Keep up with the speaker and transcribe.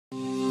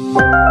All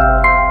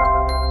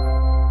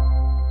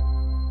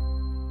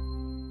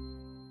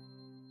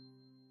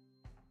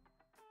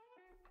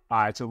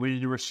right, so Lee,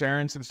 you were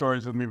sharing some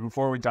stories with me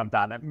before we jumped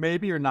on it.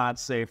 Maybe you're not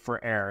safe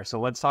for air. So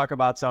let's talk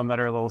about some that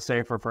are a little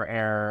safer for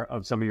air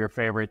of some of your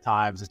favorite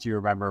times that you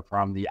remember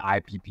from the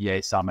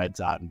IPPA summits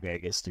out in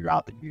Vegas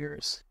throughout the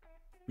years.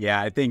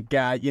 Yeah, I think,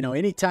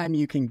 anytime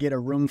you can get a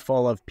room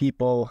full of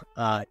people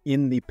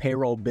in the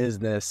payroll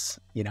business,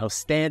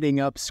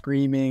 standing up,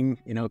 screaming,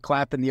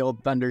 clapping the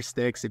old thunder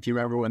sticks, if you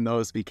remember when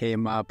those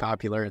became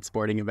popular at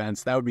sporting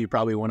events, that would be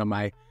probably one of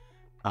my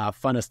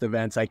funnest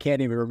events. I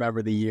can't even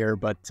remember the year,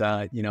 but,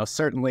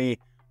 certainly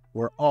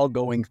we're all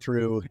going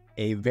through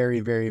a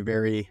very, very,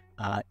 very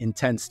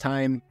intense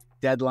time.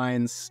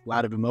 Deadlines, a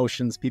lot of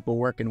emotions, people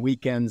working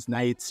weekends,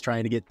 nights,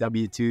 trying to get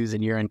W-2s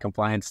and year-end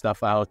compliance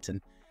stuff out.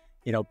 And,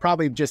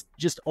 probably just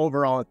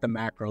overall at the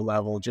macro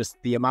level, just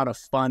the amount of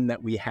fun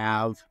that we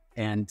have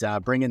and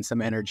bringing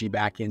some energy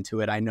back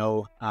into it. I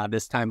know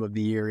this time of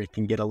the year, it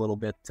can get a little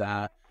bit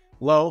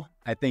low,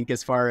 I think,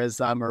 as far as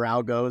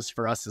morale goes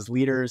for us as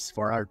leaders,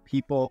 for our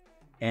people.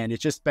 And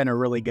it's just been a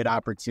really good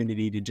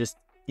opportunity to just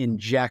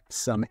inject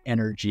some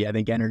energy. I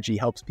think energy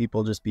helps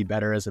people just be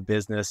better as a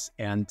business.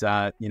 And,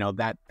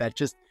 that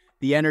just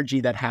the energy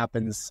that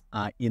happens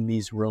in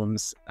these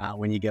rooms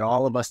when you get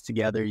all of us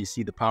together, you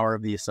see the power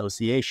of the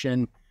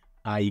association.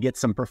 You get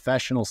some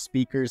professional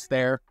speakers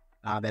there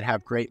that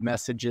have great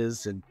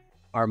messages and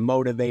are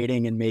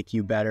motivating and make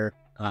you better.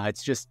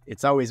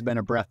 It's always been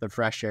a breath of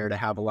fresh air to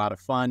have a lot of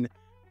fun.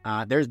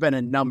 There's been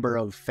a number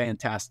of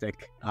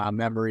fantastic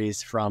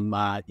memories from,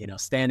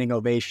 standing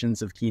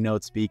ovations of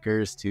keynote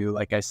speakers to,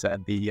 like I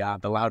said, the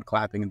loud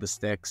clapping of the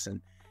sticks.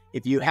 And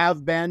if you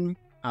have been,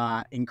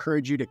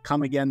 encourage you to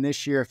come again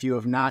this year. If you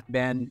have not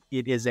been,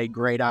 it is a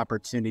great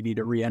opportunity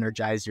to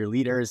re-energize your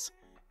leaders,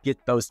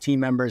 get those team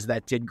members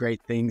that did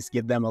great things,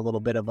 give them a little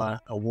bit of a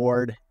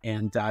award.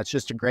 And it's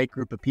just a great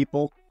group of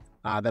people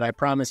that I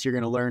promise you're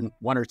going to learn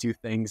one or two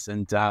things,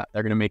 and they're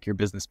going to make your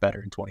business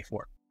better in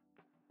 24.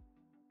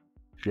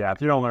 Yeah, if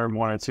you don't learn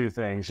one or two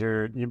things,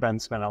 you've been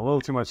spending a little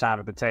too much time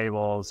at the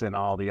tables and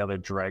all the other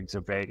dregs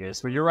of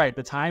Vegas. But you're right,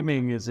 the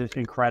timing is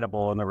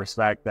incredible in the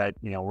respect that,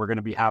 we're going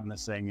to be having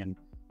this thing in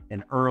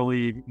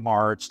early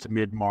March to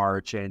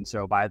mid-March. And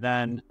so by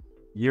then,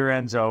 year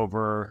end's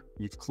over.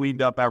 You've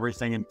cleaned up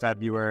everything in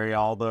February,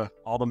 all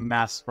the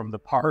mess from the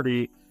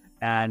party,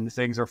 and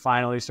things are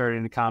finally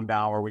starting to calm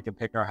down where we can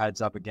pick our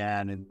heads up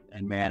again.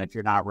 And man, if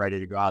you're not ready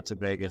to go out to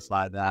Vegas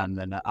by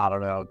then I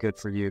don't know, good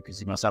for you,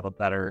 because you must have a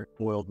better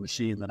oiled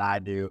machine than I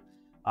do.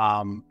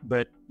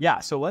 But yeah,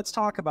 so let's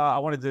talk about, I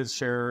wanted to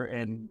share,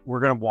 and we're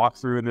going to walk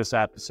through in this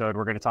episode,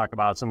 we're going to talk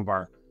about some of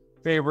our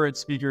favorite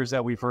speakers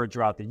that we've heard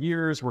throughout the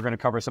years. We're going to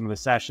cover some of the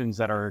sessions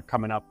that are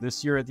coming up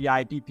this year at the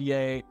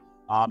IPPA.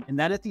 And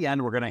then at the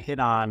end, we're going to hit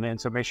on,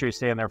 and so make sure you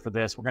stay in there for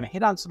this, we're going to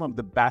hit on some of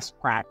the best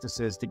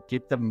practices to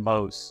get the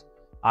most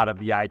out of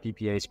the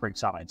IPPA Spring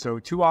Summit. So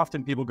too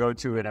often people go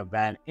to an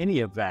event, any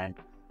event,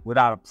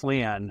 without a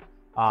plan.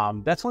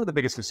 That's one of the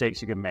biggest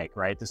mistakes you can make,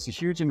 right? This is a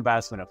huge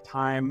investment of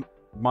time,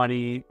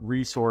 money,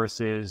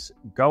 resources.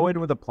 Go in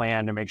with a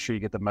plan to make sure you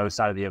get the most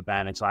out of the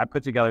event. And so I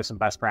put together some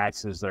best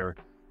practices that are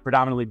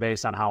predominantly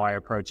based on how I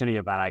approach any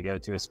event I go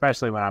to,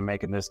 especially when I'm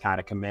making this kind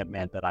of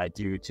commitment that I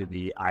do to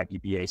the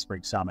IPPA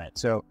Spring Summit.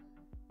 So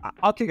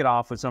I'll kick it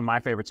off with some of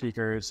my favorite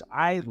speakers.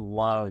 I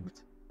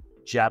loved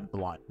Jeb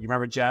Blount. You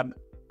remember Jeb?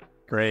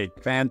 Great.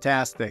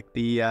 Fantastic.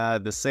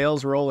 The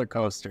sales roller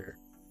coaster.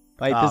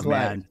 Pipe is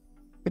loud.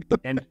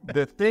 And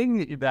the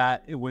thing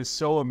that it was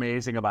so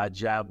amazing about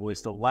Jeb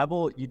was the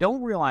level. You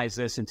don't realize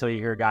this until you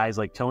hear guys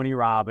like Tony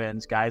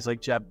Robbins, guys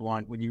like Jeb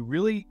Blount, when you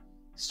really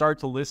start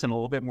to listen a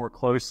little bit more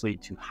closely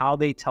to how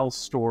they tell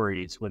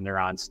stories when they're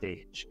on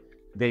stage.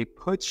 They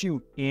put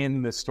you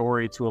in the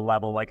story to a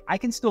level, like I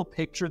can still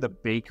picture the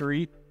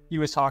bakery he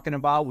was talking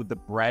about with the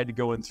bread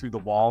going through the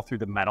wall, through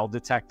the metal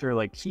detector.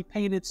 Like he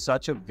painted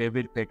such a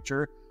vivid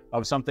picture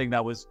of something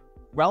that was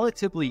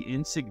relatively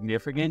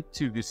insignificant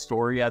to the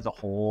story as a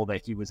whole,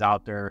 that he was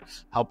out there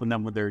helping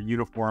them with their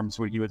uniforms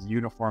when he was a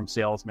uniform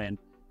salesman.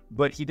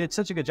 But he did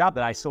such a good job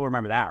that I still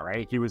remember that,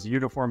 right? He was a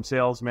uniform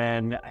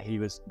salesman. He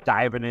was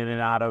diving in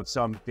and out of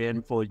some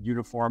bin full of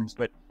uniforms,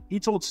 but he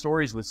told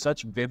stories with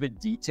such vivid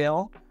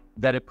detail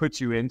that it puts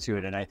you into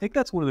it. And I think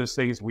that's one of those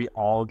things we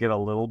all get a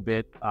little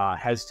bit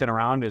hesitant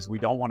around, is we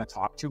don't want to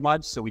talk too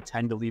much. So we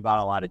tend to leave out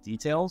a lot of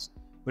details.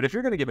 But if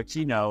you're going to give a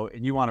keynote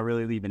and you want to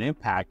really leave an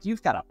impact,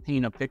 you've got to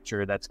paint a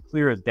picture that's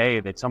clear as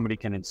day that somebody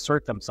can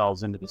insert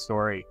themselves into the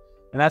story.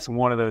 And that's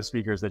one of those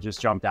speakers that just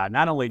jumped out.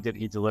 Not only did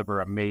he deliver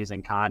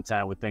amazing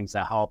content with things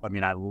that help. I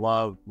mean, I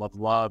love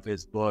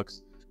his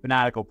books.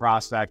 Fanatical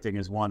Prospecting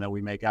is one that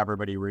we make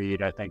everybody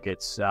read. I think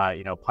it's,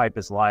 pipe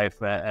is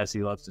life, as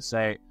he loves to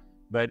say.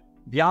 But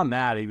beyond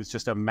that, he was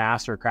just a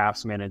master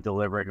craftsman in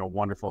delivering a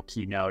wonderful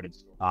keynote.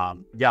 I'd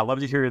love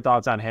to hear your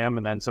thoughts on him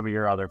and then some of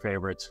your other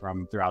favorites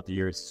from throughout the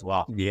years as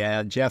well.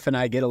 Yeah, Jeff and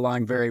I get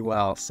along very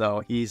well.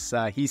 So he's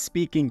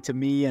speaking to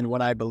me and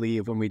what I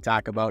believe when we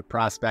talk about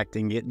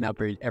prospecting, getting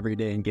up every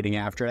day and getting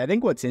after it. I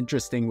think what's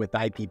interesting with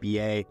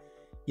IPPA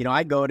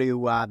I go to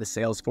the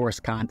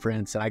Salesforce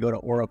conference, and I go to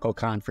Oracle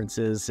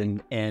conferences,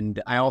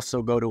 and I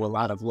also go to a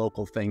lot of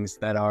local things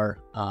that are,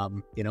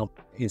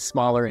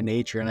 smaller in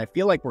nature. And I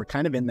feel like we're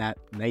kind of in that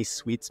nice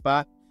sweet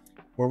spot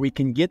where we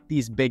can get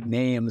these big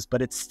names,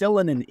 but it's still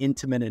in an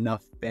intimate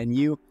enough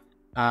venue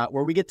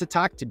where we get to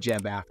talk to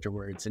Jeb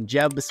afterwards. And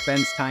Jeb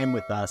spends time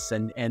with us,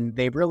 and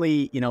they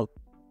really,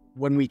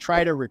 when we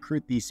try to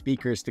recruit these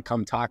speakers to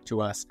come talk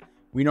to us,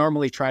 we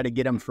normally try to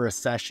get them for a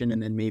session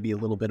and then maybe a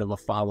little bit of a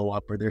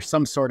follow-up, or there's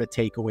some sort of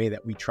takeaway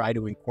that we try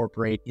to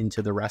incorporate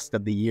into the rest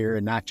of the year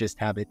and not just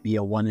have it be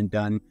a one and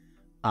done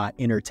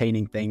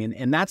entertaining thing.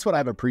 And that's what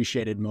I've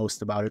appreciated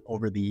most about it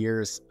over the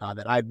years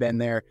that I've been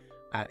there.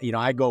 I'm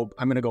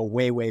going to go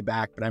way, way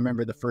back, but I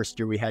remember the first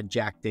year we had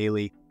Jack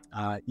Daly,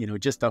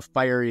 just a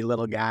fiery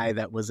little guy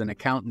that was an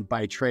accountant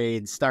by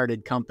trade,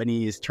 started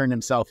companies, turned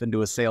himself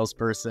into a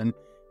salesperson,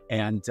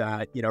 and,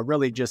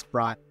 really just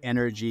brought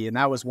energy. And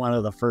that was one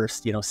of the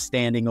first,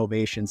 standing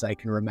ovations I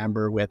can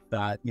remember with,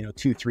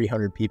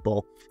 200-300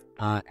 people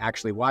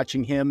actually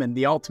watching him. And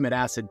the ultimate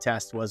acid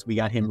test was we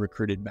got him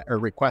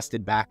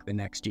requested back the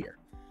next year.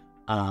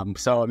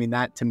 So, I mean,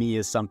 that to me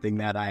is something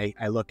that I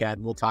look at,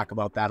 and we'll talk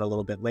about that a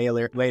little bit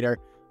later.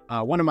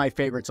 One of my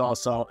favorites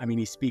also, I mean,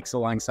 he speaks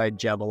alongside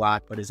Jeb a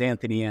lot, but is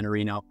Anthony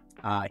Iannarino.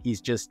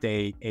 He's just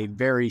a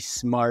very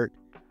smart,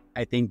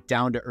 I think,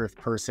 down-to-earth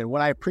person.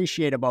 What I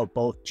appreciate about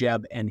both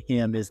Jeb and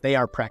him is they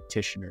are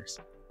practitioners.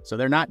 So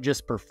they're not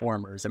just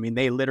performers. I mean,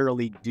 they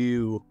literally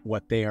do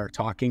what they are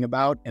talking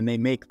about, and they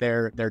make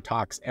their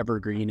talks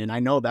evergreen. And I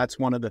know that's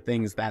one of the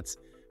things that's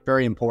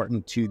very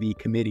important to the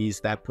committees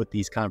that put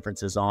these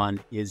conferences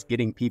on, is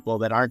getting people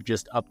that aren't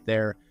just up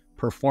there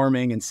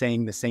performing and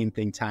saying the same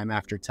thing time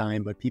after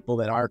time, but people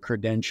that are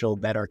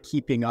credentialed, that are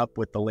keeping up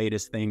with the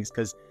latest things.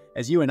 Because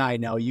as you and I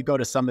know, you go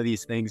to some of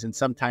these things and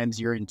sometimes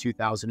you're in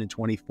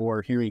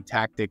 2024 hearing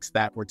tactics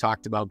that were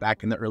talked about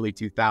back in the early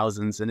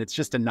 2000s, and it's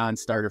just a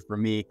non-starter for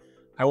me.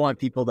 I want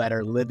people that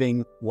are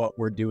living what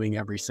we're doing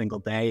every single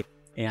day,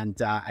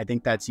 and I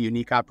think that's a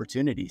unique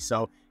opportunity.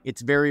 So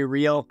it's very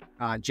real.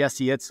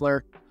 Jesse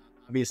Itzler,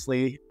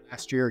 obviously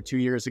last year or 2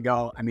 years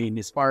ago, I mean,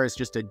 as far as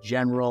just a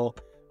general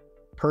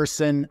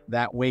person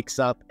that wakes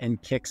up and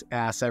kicks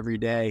ass every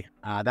day,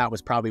 that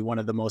was probably one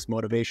of the most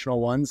motivational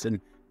ones. And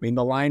I mean,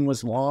 the line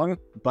was long,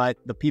 but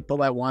the people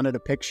that wanted a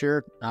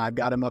picture, I've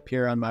got them up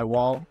here on my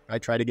wall. I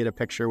try to get a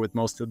picture with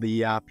most of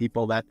the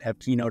people that have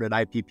keynoted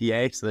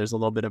IPPa, so there's a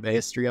little bit of a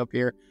history up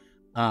here.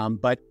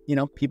 But,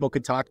 people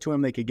could talk to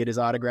him, they could get his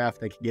autograph,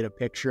 they could get a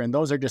picture, and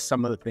those are just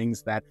some of the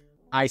things that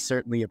I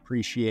certainly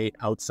appreciate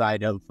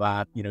outside of,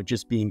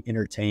 just being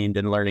entertained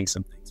and learning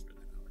some things.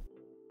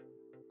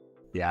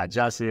 Yeah,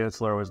 Jesse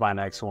Itzler was my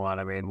next one.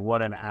 I mean,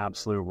 what an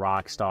absolute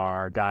rock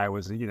star. Guy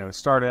was,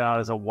 started out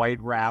as a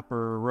white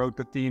rapper, wrote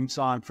the theme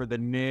song for the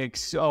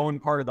Knicks,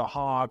 owned part of the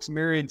Hawks,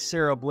 married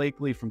Sarah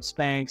Blakely from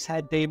Spanx,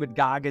 had David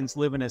Goggins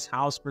live in his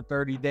house for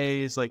 30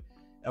 days,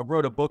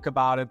 wrote a book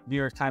about it, New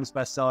York Times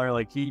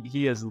bestseller.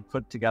 He has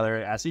put together,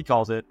 as he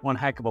calls it, one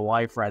heck of a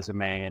life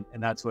resume.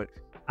 And that's what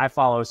I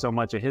follow so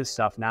much of his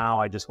stuff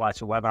now. I just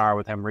watched a webinar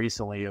with him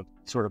recently of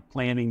sort of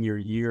planning your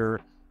year.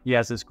 He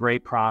has this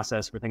great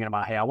process for thinking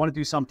about, hey, I want to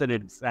do something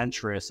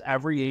adventurous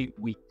every 8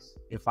 weeks.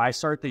 If I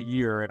start the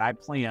year and I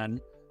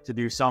plan to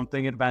do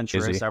something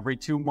adventurous every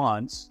 2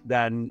 months,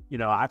 then,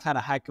 I've had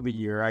a heck of a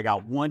year. I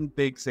got one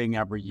big thing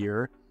every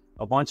year,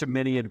 a bunch of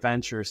mini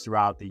adventures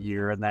throughout the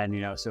year. And then,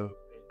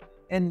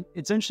 and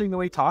it's interesting the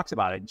way he talks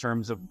about it in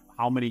terms of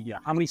how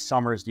many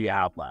summers do you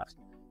have left?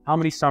 How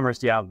many summers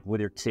do you have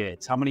with your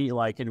kids? How many,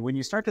 and when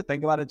you start to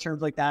think about it in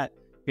terms like that,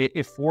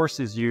 it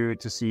forces you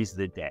to seize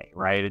the day,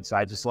 right? And so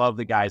I just love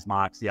the guy's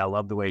moxie. I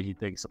love the way he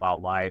thinks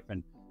about life.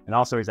 And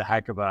also he's a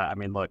heck of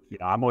look,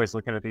 I'm always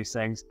looking at these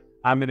things.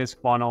 I'm in his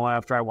funnel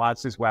after I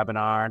watch this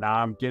webinar. Now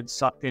I'm getting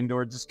sucked into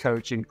his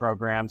coaching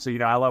program. So,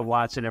 I love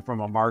watching it from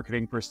a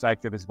marketing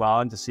perspective as well,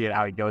 and to see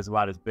how he goes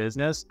about his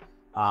business.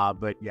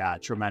 But yeah,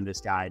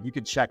 tremendous guy. You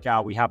can check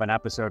out, we have an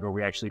episode where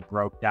we actually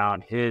broke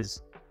down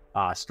his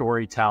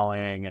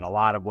storytelling and a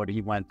lot of what he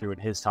went through in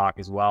his talk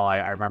as well.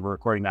 I remember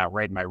recording that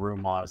right in my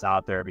room while I was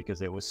out there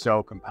because it was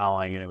so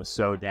compelling and it was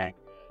so dang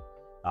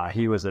good.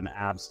 He was an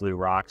absolute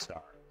rock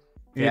star.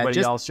 Anybody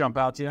else jump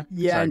out to you?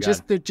 Yeah, sorry,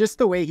 and just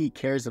the way he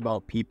cares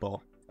about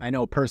people. I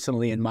know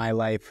personally in my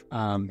life,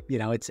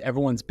 it's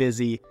everyone's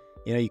busy.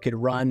 You could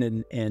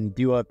run and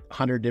do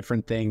 100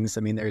 different things.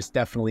 I mean, there's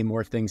definitely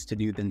more things to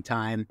do than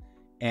time.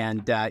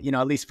 And,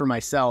 at least for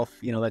myself,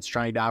 that's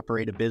trying to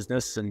operate a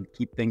business and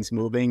keep things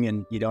moving.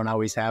 And you don't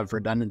always have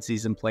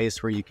redundancies in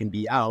place where you can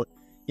be out.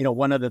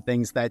 One of the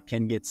things that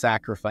can get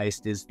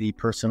sacrificed is the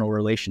personal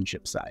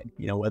relationship side,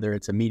 whether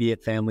it's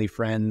immediate family,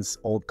 friends,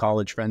 old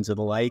college friends or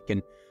the like.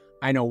 And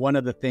I know one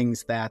of the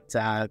things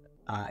that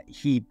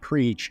he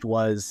preached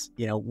was,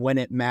 when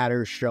it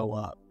matters, show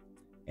up.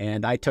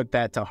 And I took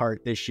that to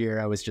heart this year.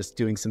 I was just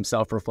doing some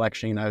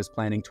self-reflection and I was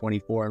planning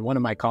 24. And one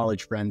of my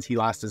college friends, he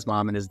lost his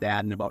mom and his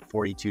dad in about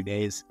 42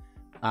 days.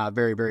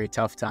 Very, very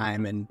tough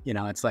time. And,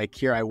 it's like,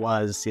 here I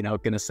was,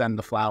 going to send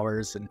the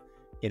flowers and,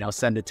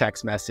 send a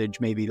text message,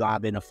 maybe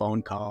lob in a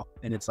phone call.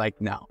 And it's like,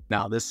 no,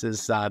 this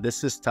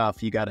is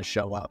tough. You got to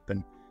show up.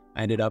 And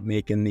I ended up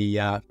making the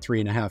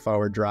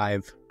 3.5-hour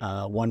drive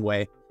one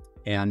way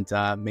and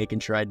making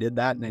sure I did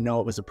that. And I know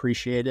it was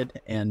appreciated.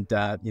 And,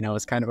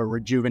 it's kind of a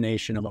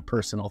rejuvenation of a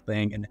personal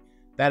thing. And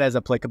that has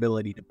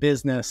applicability to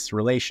business,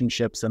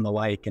 relationships, and the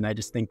like. And I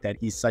just think that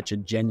he's such a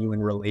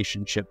genuine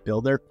relationship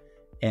builder.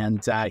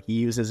 And he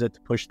uses it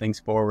to push things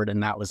forward.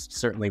 And that was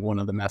certainly one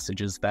of the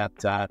messages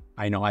that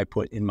I know I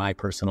put in my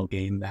personal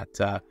game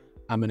that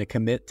I'm going to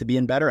commit to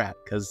being better at,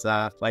 because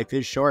life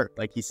is short.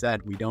 Like he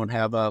said, we don't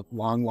have a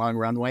long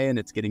runway, and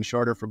it's getting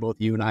shorter for both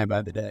you and I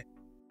by the day.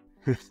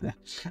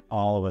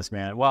 All of us,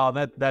 man. Well,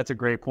 that's a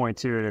great point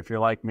too. And if you're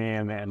like me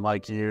and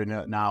like you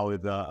now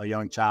with a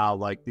young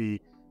child,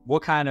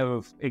 what kind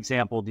of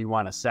example do you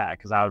want to set?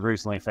 Because I was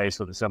recently faced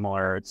with a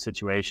similar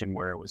situation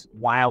where it was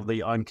wildly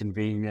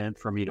inconvenient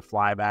for me to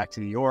fly back to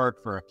New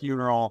York for a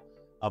funeral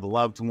of a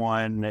loved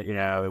one.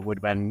 It would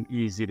have been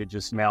easy to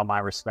just mail my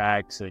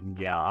respects, and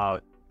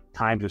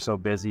times are so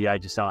busy, I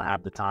just don't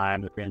have the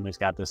time. The family's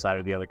got this side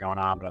or the other going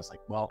on. But I was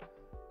like, well,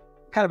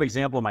 what kind of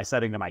example am I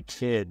setting to my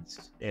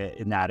kids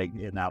in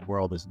that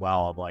world as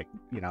well? Of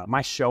am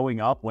I showing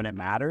up when it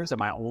matters?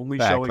 Am I only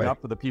showing up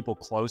for the people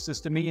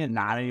closest to me and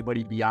not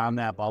anybody beyond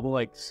that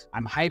bubble?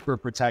 I'm hyper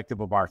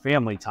protective of our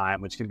family time,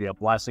 which can be a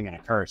blessing and a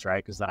curse,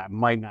 right? Because I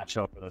might not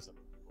show up for those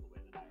people the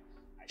way that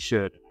I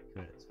should.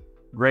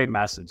 Great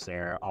message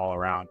there all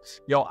around.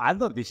 I'd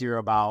love to hear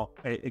about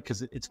it,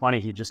 because it's funny,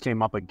 he just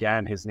came up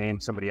again. His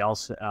name, somebody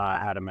else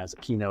had him as a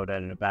keynote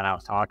at an event I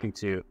was talking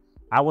to.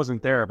 I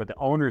wasn't there, but the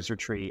owner's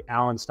retreat,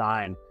 Alan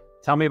Stein,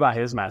 tell me about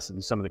his message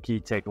and some of the key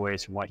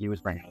takeaways from what he was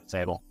bringing to the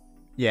table.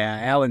 Yeah,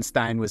 Alan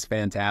Stein was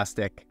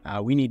fantastic.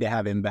 We need to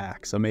have him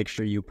back, so make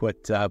sure you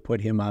put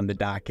him on the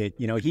docket.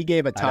 He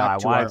gave a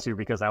talk. I wanted to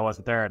because I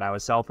wasn't there and I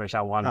was selfish.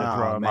 I wanted to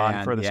throw him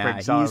on for the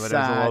spring summer, but it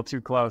was a little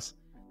too close.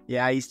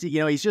 Yeah, he's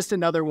just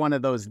another one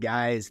of those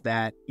guys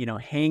that,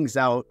 hangs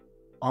out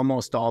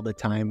almost all the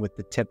time with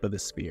the tip of the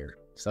spear.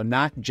 So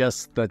not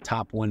just the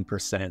top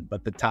 1%,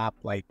 but the top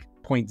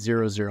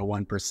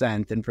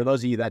 0.001%. And for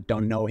those of you that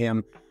don't know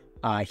him,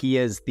 he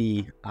is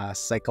the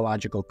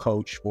psychological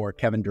coach for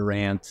Kevin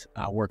Durant,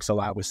 works a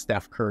lot with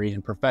Steph Curry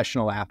and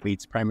professional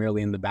athletes,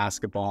 primarily in the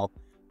basketball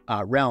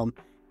realm.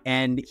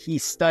 And he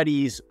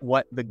studies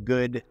what the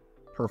good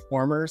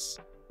performers,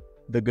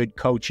 the good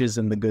coaches,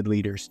 and the good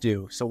leaders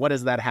do. So what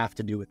does that have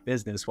to do with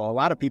business? Well, a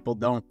lot of people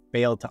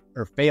fail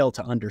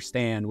to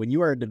understand, when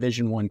you are a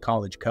Division I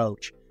college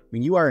coach,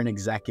 when you are an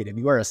executive,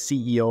 you are a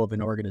CEO of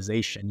an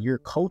organization, your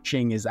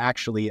coaching is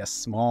actually a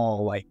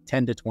small,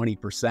 10 to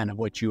 20% of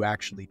what you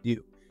actually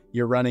do.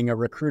 You're running a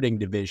recruiting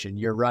division,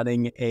 you're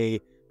running a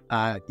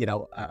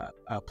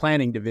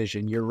planning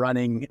division, you're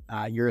running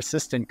your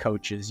assistant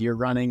coaches, you're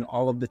running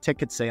all of the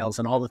ticket sales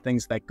and all the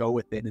things that go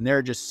with it. And there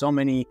are just so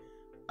many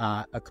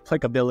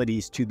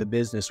applicabilities to the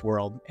business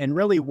world. And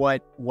really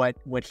what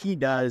he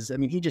does,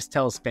 he just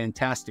tells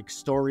fantastic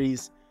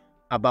stories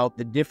about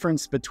the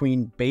difference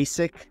between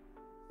basic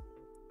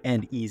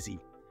and easy.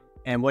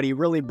 And what he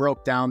really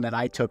broke down that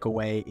I took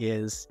away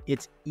is,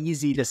 it's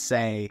easy to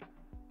say,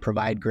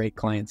 provide great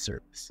client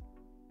service.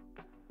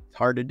 It's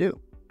hard to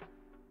do.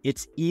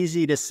 It's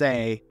easy to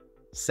say,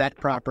 set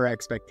proper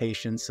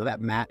expectations so that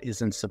Matt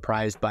isn't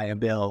surprised by a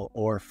bill,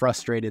 or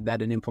frustrated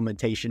that an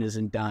implementation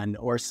isn't done,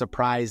 or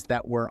surprised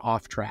that we're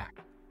off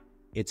track.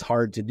 It's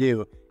hard to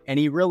do. And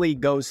he really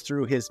goes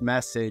through his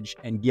message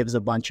and gives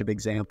a bunch of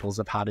examples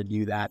of how to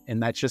do that.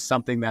 And that's just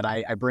something that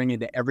I bring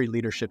into every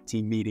leadership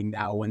team meeting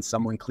now. When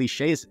someone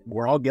cliches it,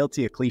 we're all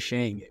guilty of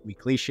clicheing it. We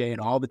cliche it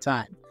all the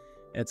time.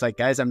 And it's like,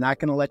 guys, I'm not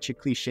going to let you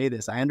cliche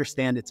this. I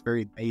understand it's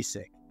very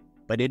basic,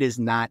 but it is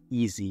not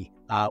easy.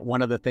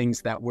 One of the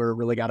things that we're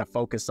really got to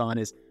focus on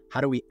is,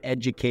 how do we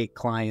educate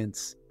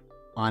clients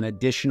on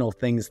additional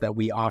things that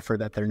we offer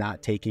that they're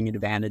not taking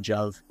advantage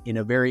of in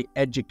a very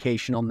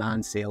educational,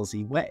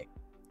 non-salesy way?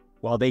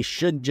 Well, they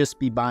should just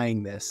be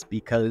buying this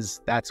because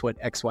that's what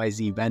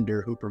XYZ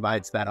vendor who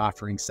provides that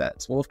offering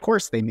says. Well, of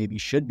course they maybe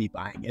should be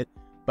buying it,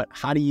 but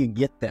how do you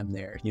get them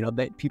there?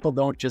 That people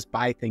don't just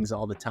buy things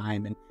all the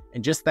time.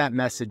 And just that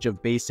message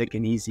of basic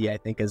and easy, I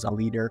think, as a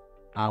leader,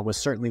 was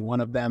certainly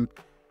one of them.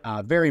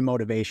 Very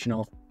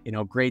motivational,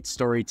 great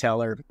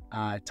storyteller,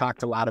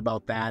 talked a lot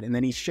about that. And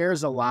then he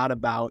shares a lot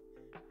about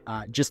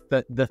just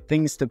the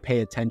things to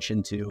pay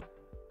attention to.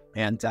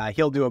 And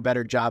he'll do a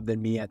better job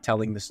than me at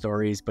telling the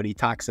stories, but he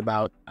talks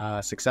about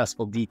a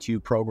successful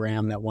D2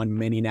 program that won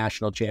many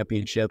national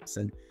championships.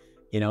 And,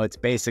 it's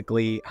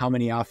basically how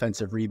many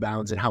offensive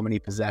rebounds and how many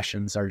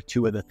possessions are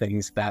two of the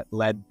things that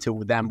led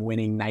to them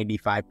winning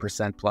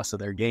 95% plus of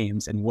their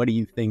games. And what do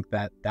you think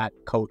that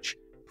coach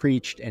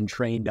preached and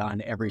trained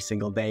on every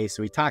single day?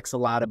 So he talks a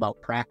lot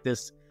about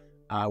practice.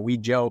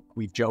 We've joked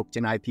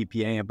in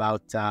IPPa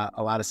about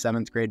a lot of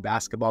 7th grade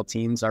basketball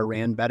teams are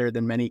ran better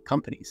than many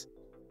companies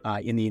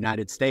in the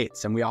United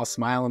States. And we all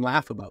smile and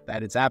laugh about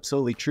that. It's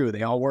absolutely true.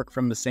 They all work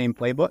from the same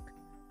playbook.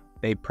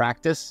 They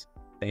practice,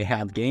 they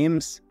have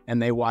games,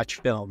 and they watch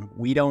film.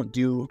 We don't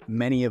do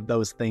many of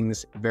those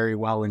things very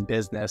well in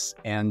business.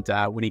 And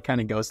when he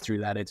kind of goes through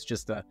that, it's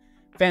just a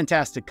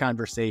fantastic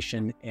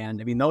conversation.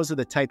 And I mean, those are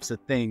the types of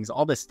things,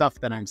 all the stuff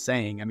that I'm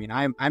saying. I mean,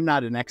 I'm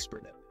not an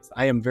expert at this.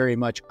 I am very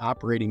much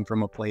operating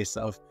from a place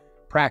of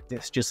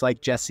practice, just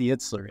like Jesse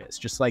Itzler is,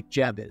 just like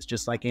Jeb is,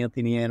 just like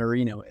Anthony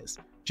Iannarino is,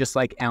 just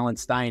like Alan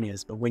Stein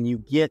is. But when you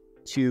get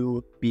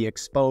to be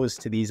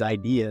exposed to these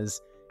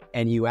ideas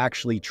and you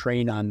actually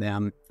train on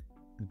them,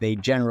 they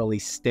generally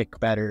stick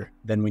better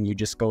than when you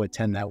just go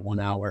attend that 1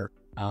 hour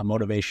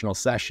motivational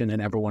session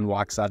and everyone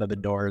walks out of the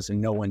doors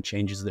and no one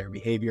changes their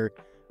behavior.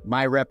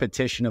 My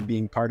repetition of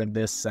being part of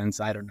this since,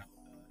 I don't know,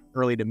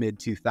 early to mid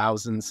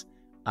 2000s,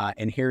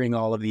 and hearing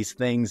all of these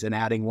things and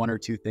adding 1 or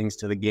 2 things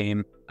to the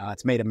game,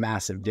 it's made a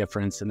massive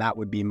difference. And that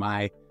would be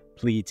my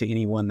plea to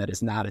anyone that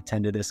has not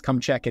attended this. Come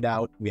check it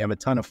out. We have a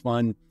ton of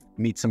fun,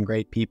 meet some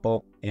great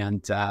people,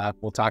 and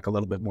we'll talk a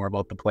little bit more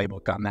about the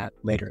playbook on that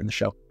later in the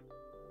show.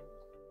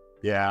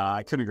 Yeah,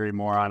 I couldn't agree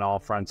more on all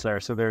fronts there.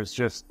 So there's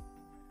just,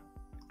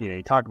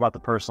 you talk about the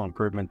personal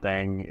improvement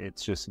thing.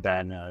 It's just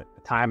been a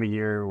time of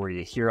year where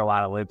you hear a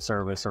lot of lip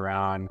service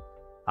around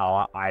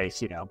how I,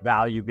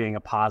 value being a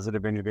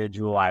positive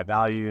individual. I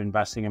value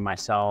investing in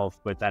myself.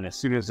 But then as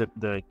soon as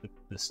the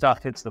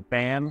stuff hits the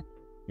fan,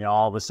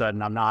 all of a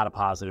sudden I'm not a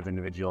positive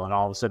individual. And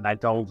all of a sudden I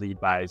don't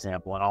lead by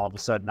example. And all of a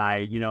sudden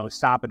I,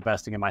 stop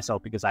investing in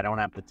myself because I don't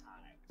have the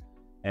time.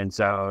 And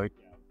so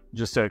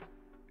just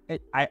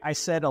I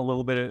said a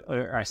little bit,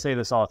 or I say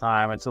this all the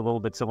time, it's a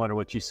little bit similar to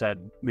what you said,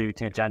 maybe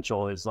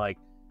tangential, is like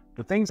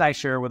the things I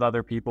share with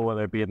other people,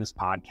 whether it be in this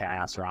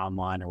podcast or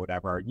online or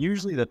whatever, are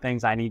usually the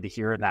things I need to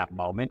hear in that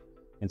moment.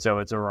 And so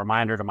it's a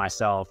reminder to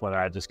myself, whether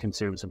I just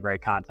consumed some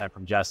great content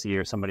from Jesse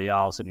or somebody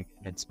else, and it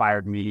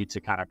inspired me to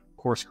kind of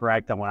course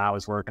correct on what I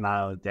was working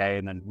on the day,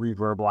 and then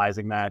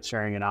reverbalizing that,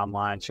 sharing it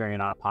online, sharing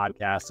it on a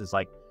podcast is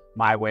like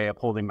my way of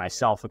holding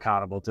myself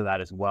accountable to that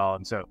as well.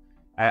 And so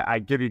I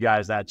give you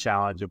guys that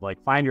challenge of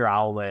like, find your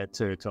outlet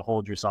to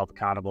hold yourself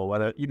accountable,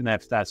 whether even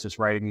if that's just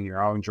writing in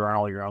your own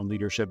journal, your own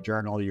leadership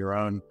journal, your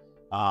own,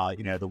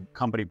 the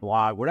company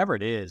blog, whatever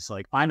it is,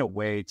 like find a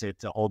way to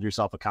hold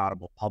yourself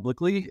accountable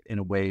publicly in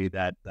a way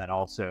that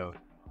also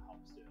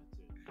helps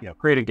to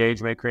create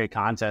engagement, create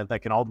content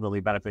that can ultimately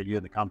benefit you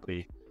and the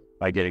company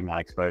by getting that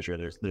exposure.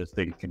 There's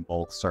things can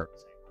both serve the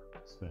same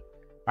purpose. But,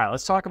 all right,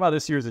 let's talk about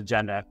this year's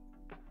agenda.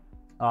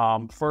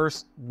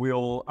 First, I'm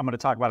going to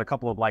talk about a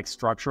couple of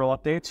structural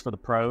updates for the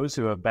pros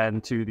who have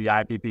been to the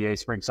IPPa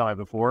Spring Summit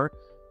before.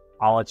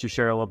 I'll let you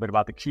share a little bit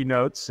about the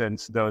keynotes,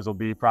 since those will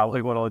be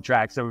probably what will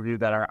attract some of you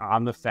that are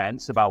on the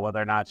fence about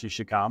whether or not you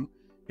should come.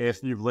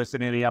 If you've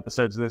listened to any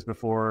episodes of this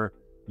before,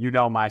 you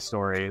know my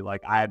story.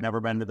 Like, I had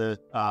never been to the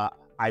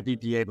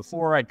IPPa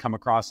before. I'd come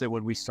across it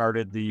when we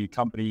started the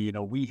company.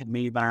 We had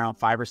maybe been around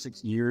 5 or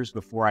 6 years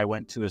before I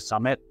went to a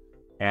summit.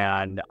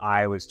 And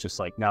I was just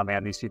like, no,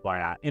 man, these people are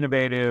not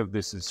innovative.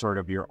 This is sort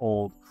of your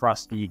old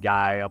crusty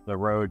guy up the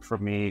road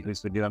from me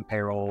who's been doing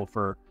payroll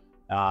for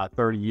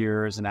 30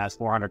 years and has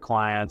 400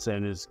 clients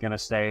and is going to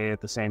stay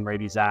at the same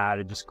rate he's at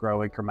and just grow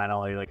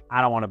incrementally. Like,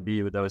 I don't want to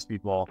be with those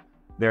people.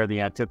 They're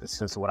the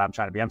antithesis of what I'm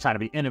trying to be. I'm trying to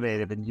be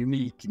innovative and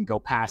unique and go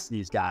past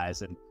these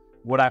guys. And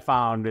what I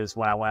found is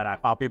when I went, I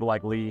found people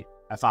like Lee.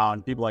 I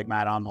found people like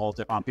Matt Onholt.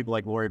 I found people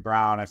like Lori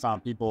Brown. I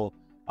found people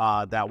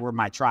that were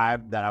my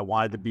tribe, that I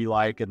wanted to be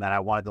like, and that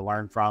I wanted to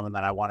learn from, and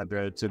that I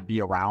wanted to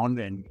be around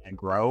and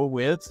grow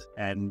with,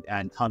 and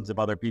tons of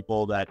other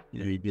people that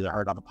you've either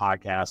heard on the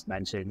podcast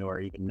mentioned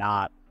or even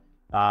not.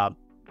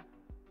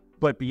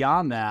 But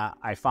beyond that,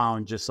 I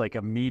found just like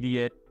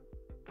immediate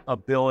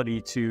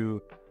ability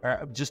to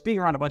just being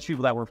around a bunch of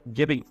people that were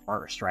giving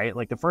first, right?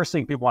 Like the first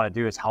thing people want to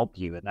do is help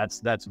you, and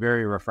that's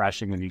very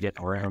refreshing when you get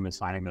to a room, is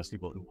finding those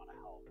people who want to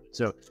help.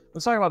 So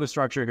let's talk about the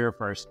structure here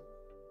first.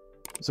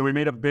 So we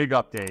made a big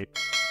update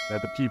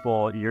that the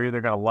people, you're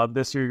either going to love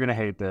this or you're going to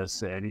hate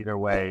this. And either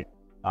way,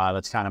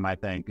 that's kind of my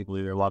thing. People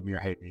either love me or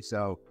hate me.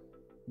 So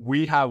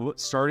we have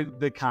started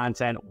the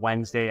content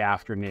Wednesday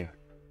afternoon.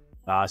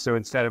 So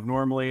instead of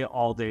normally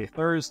all day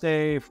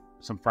Thursday,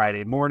 some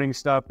Friday morning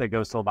stuff that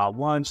goes till about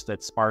lunch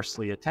that's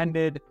sparsely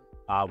attended,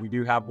 we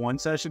do have one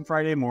session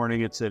Friday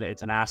morning. It's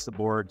an Ask the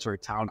Board sort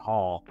of town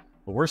hall.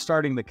 But we're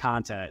starting the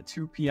content at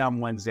 2 p.m.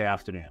 Wednesday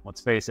afternoon.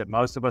 Let's face it,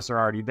 most of us are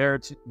already there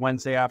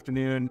Wednesday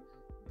afternoon,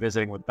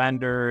 visiting with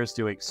vendors,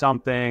 doing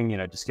something,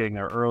 just getting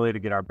there early to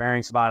get our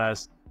bearings about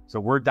us. So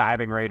we're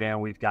diving right in.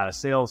 We've got a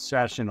sales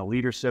session, a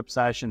leadership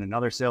session,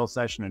 another sales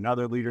session,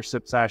 another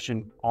leadership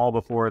session, all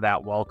before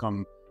that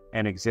welcome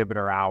and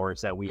exhibitor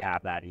hours that we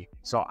have that evening.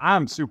 So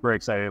I'm super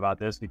excited about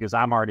this because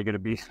I'm already going to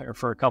be there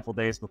for a couple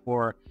days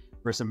before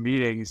for some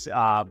meetings.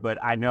 But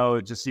I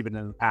know just even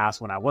in the past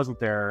when I wasn't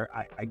there,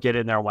 I get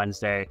in there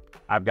Wednesday.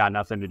 I've got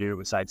nothing to do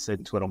besides sit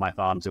and twiddle my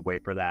thumbs and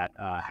wait for that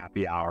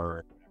happy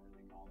hour.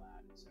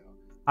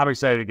 I'm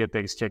excited to get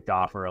things kicked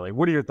off early.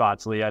 What are your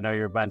thoughts, Lee? I know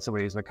you've been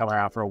somebody who's been coming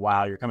around for a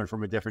while. You're coming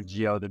from a different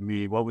geo than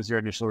me. What was your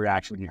initial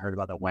reaction when you heard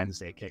about the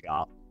Wednesday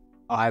kickoff?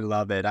 I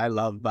love it. I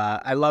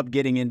love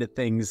getting into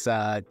things,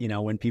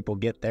 when people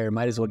get there,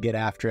 might as well get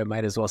after it,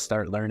 might as well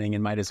start learning,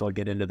 and might as well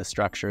get into the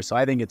structure. So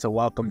I think it's a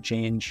welcome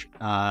change.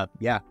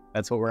 Yeah,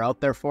 that's what we're out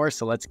there for.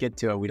 So let's get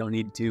to it. We don't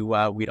need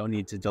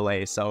to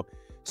delay. So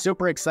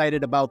super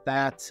excited about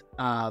that.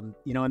 And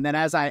then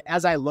as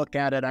I look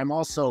at it, I'm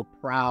also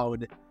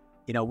proud.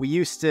 We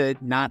used to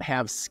not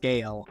have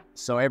scale.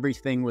 So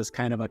everything was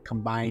kind of a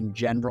combined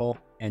general,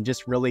 and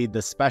just really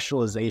the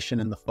specialization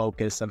and the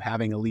focus of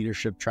having a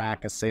leadership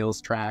track, a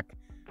sales track,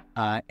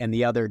 and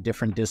the other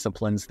different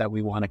disciplines that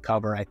we want to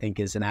cover, I think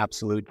is an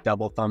absolute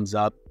double thumbs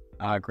up,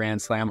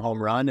 grand slam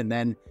home run. And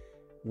then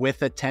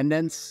with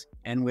attendance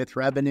and with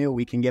revenue,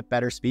 we can get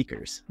better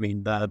speakers. I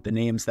mean, the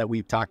names that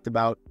we've talked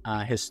about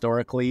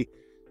historically,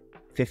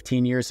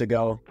 15 years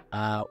ago,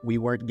 we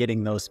weren't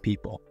getting those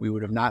people. We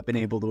would have not been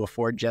able to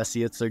afford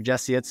Jesse Itzler.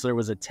 Jesse Itzler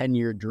was a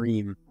 10-year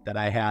dream that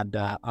I had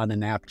on a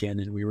napkin,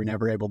 and we were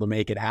never able to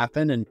make it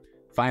happen. And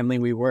finally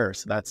we were.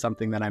 So that's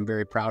something that I'm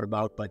very proud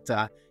about. But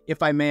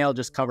if I may, I'll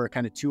just cover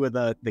kind of two of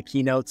the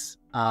keynotes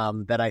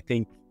that I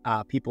think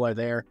people are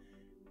there.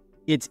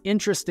 It's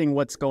interesting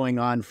what's going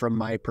on from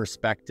my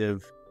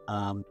perspective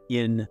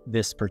in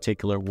this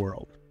particular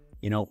world.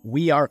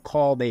 We are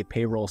called a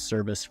payroll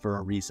service for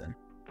a reason.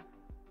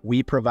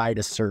 We provide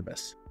a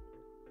service.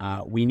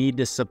 We need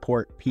to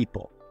support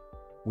people.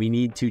 We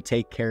need to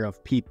take care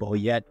of people,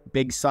 yet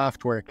big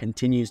software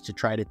continues to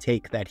try to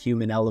take that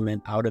human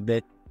element out of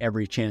it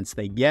every chance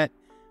they get.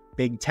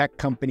 Big tech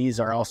companies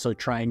are also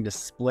trying to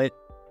split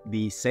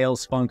the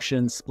sales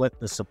function, split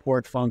the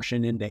support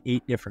function into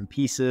 8 different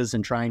pieces,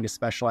 and trying to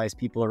specialize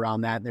people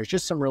around that. And there's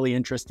just some really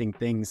interesting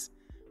things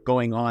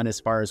going on as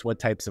far as what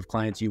types of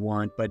clients you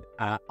want. But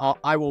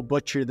I will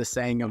butcher the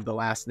saying of the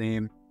last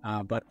name.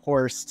 But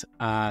Horst,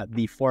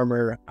 the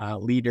former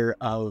leader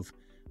of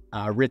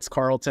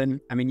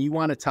Ritz-Carlton, I mean, you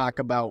want to talk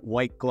about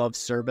white glove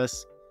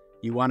service.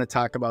 You want to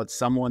talk about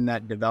someone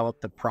that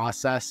developed the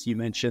process. You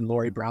mentioned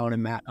Lori Brown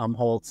and Matt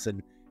Umholtz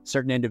and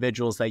certain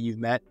individuals that you've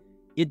met.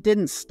 It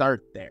didn't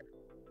start there.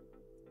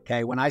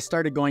 Okay, when I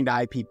started going to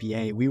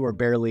IPPa, we were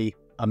barely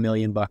 $1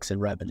 million in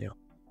revenue.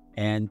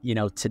 And,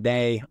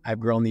 today I've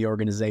grown the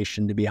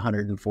organization to be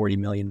 140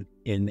 million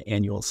in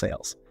annual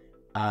sales.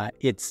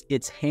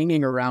 It's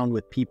hanging around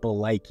with people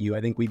like you.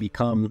 I think we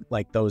become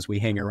like those we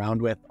hang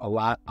around with a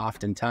lot,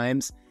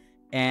 oftentimes.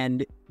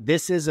 And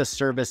this is a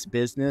service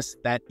business.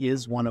 That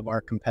is one of our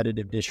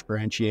competitive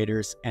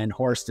differentiators. And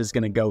Horst is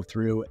going to go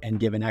through and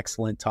give an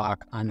excellent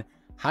talk on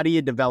how do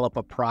you develop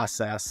a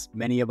process.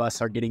 Many of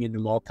us are getting into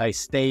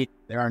multi-state.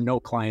 There are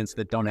no clients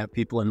that don't have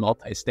people in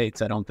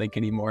multi-states, I don't think,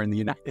 anymore in the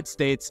United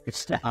States.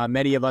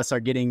 Many of us are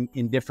getting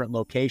in different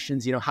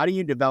locations. How do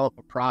you develop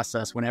a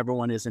process when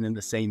everyone isn't in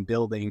the same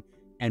building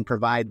and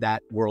provide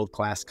that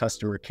world-class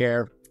customer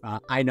care?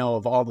 I know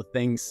of all the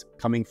things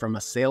coming from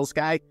a sales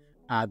guy,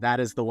 that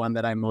is the one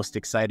that I'm most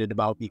excited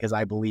about, because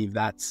I believe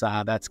that's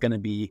going to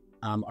be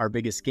our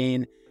biggest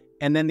gain.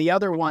 And then the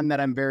other one that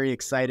I'm very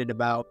excited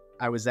about,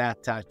 I was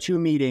at 2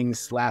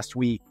 meetings last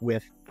week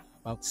with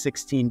about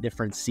 16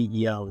 different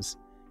CEOs,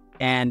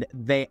 and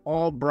they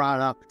all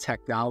brought up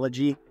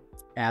technology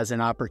as an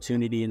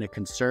opportunity and a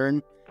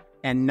concern,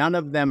 and none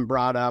of them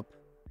brought up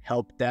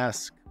help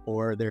desk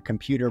or their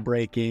computer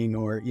breaking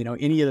or,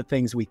 any of the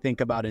things we think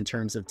about in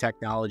terms of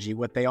technology.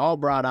 What they all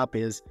brought up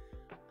is,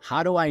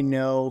 how do I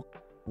know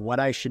what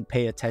I should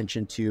pay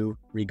attention to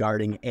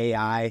regarding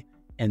AI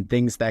and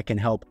things that can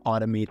help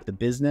automate the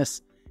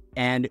business?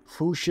 And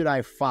who should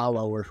I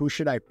follow, or who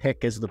should I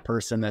pick as the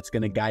person that's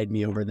going to guide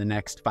me over the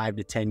next 5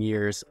 to 10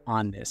 years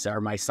on this? Are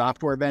my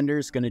software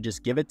vendors going to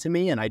just give it to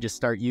me and I just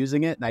start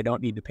using it and I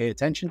don't need to pay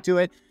attention to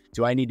it?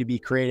 Do I need to be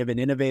creative and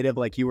innovative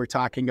like you were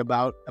talking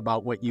about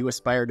what you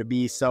aspire to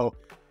be? So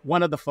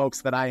one of the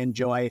folks that I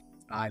enjoy,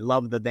 I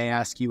love the they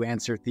ask you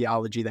answer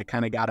theology that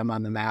kind of got him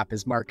on the map,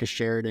 is Marcus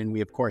Sheridan.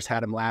 We of course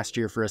had him last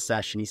year for a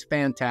session. He's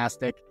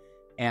fantastic.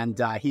 And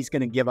he's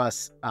going to give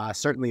us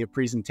certainly a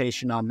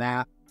presentation on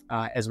that,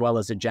 as well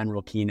as a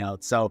general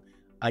keynote. So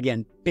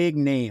again, big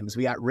names.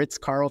 We got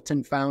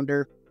Ritz-Carlton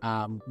founder,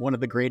 one of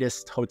the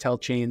greatest hotel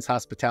chains,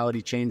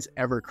 hospitality chains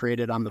ever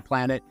created on the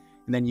planet.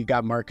 And then you've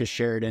got Marcus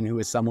Sheridan, who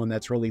is someone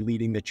that's really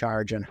leading the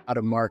charge on how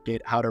to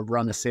market, how to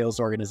run a sales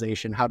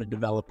organization, how to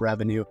develop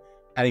revenue.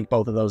 I think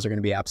both of those are going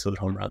to be absolute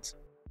home runs.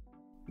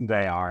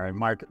 They are.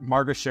 And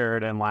Marcus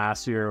Sheridan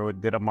last year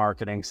did a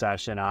marketing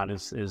session on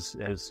his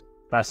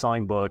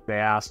best-selling book, They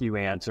Ask You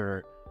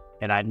Answer.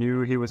 And I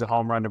knew he was a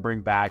home run to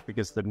bring back,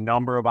 because the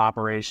number of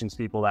operations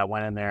people that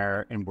went in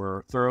there and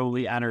were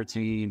thoroughly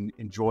entertained,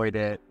 enjoyed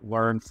it,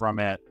 learned from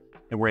it,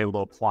 and were able to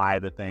apply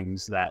the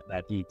things that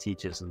he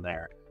teaches in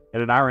there.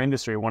 And in our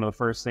industry, one of the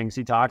first things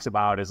he talks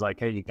about is like,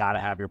 hey, you got to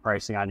have your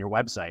pricing on your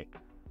website,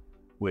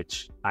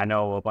 which I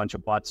know a bunch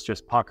of butts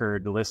just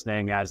puckered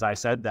listening as I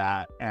said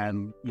that.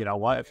 And you know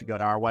what? If you go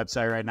to our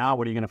website right now,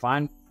 what are you going to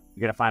find?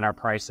 You're going to find our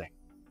pricing.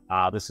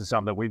 This is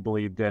something that we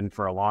believed in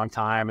for a long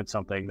time. It's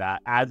something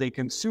that, as a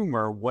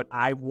consumer, what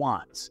I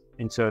want.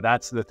 And so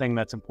that's the thing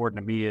that's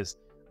important to me, is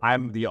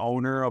I'm the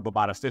owner of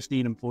about a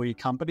 15-employee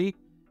company.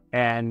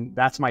 And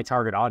that's my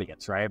target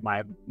audience, right?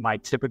 My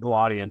typical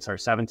audience are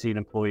 17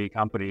 employee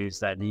companies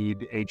that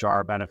need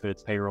HR,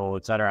 benefits, payroll,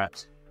 et cetera.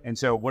 And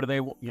so what do they,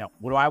 what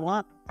do I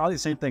want? Probably the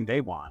same thing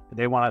they want.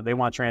 They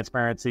want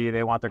transparency.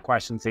 They want their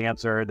questions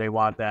answered. They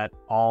want that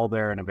all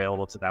there and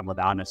available to them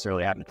without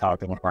necessarily having to talk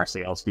to one of our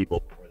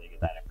salespeople before they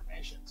get that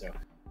information. So,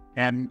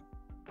 and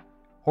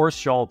Horst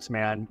Schultz,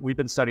 man, we've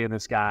been studying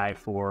this guy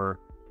for,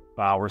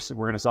 we're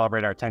going to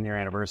celebrate our 10-year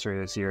anniversary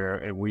this year.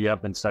 And we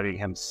have been studying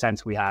him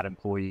since we had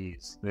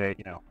employees.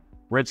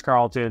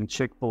 Ritz-Carlton,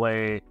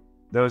 Chick-fil-A,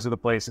 those are the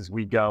places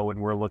we go when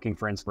we're looking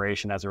for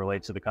inspiration as it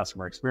relates to the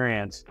customer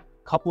experience.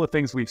 Couple of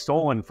things we've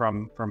stolen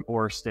from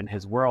Horst in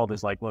his world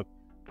is like, look,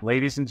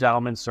 ladies and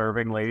gentlemen,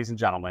 serving ladies and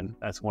gentlemen.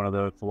 That's one of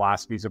the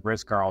philosophies of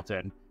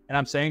Ritz-Carlton. And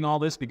I'm saying all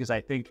this because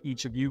I think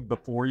each of you,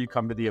 before you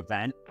come to the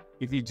event,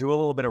 if you do a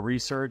little bit of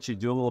research, you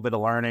do a little bit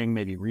of learning,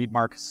 maybe read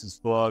Marcus's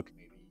book,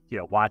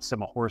 maybe, watch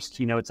some of Horst's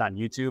keynotes on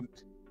YouTube,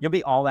 you'll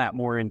be all that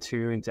more in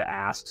tune to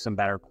ask some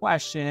better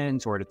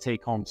questions or to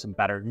take home some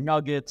better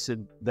nuggets,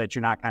 and that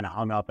you're not kind of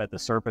hung up at the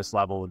surface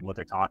level with what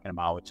they're talking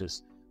about, which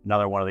is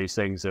another one of these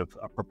things of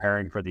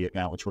preparing for the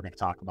event, which we're going to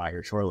talk about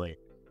here shortly.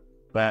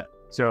 But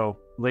so,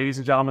 ladies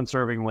and gentlemen,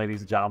 serving ladies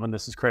and gentlemen,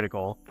 this is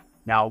critical.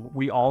 Now,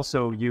 we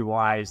also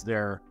utilize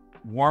their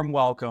warm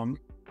welcome,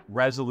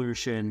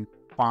 resolution,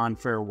 fond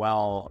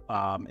farewell,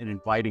 and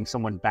inviting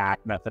someone back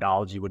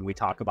methodology when we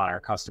talk about our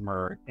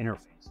customer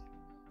interface.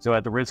 So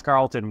at the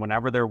Ritz-Carlton,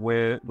 whenever they're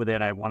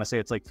within, I want to say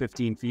it's like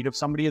 15 feet of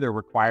somebody, they're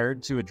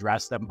required to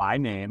address them by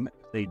name.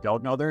 If they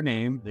don't know their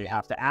name, they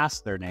have to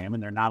ask their name,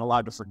 and they're not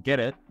allowed to forget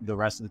it the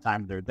rest of the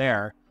time they're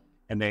there.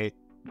 And they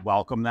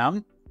welcome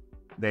them.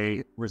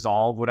 They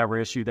resolve whatever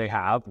issue they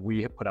have.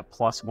 We put a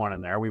 +1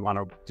 in there. We want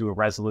to do a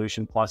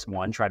resolution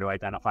 +1, try to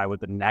identify what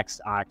the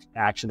next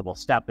actionable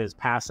step is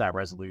past that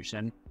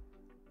resolution.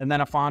 And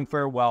then a fond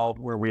farewell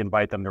where we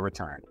invite them to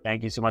return.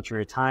 Thank you so much for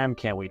your time.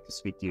 Can't wait to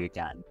speak to you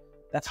again.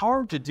 That's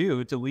hard to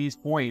do, to Lee's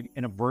point,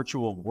 in a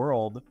virtual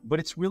world, but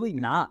it's really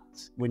not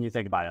when you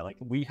think about it. Like,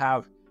 we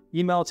have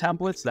email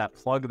templates that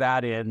plug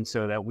that in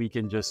so that we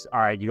can just,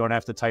 all right, you don't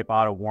have to type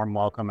out a warm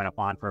welcome and a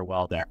fond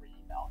farewell to every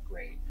email.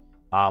 Great.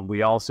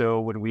 We also,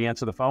 when we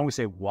answer the phone, we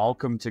say,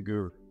 welcome to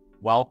Guru.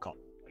 Welcome.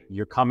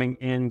 You're coming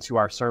into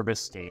our service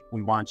state.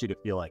 We want you to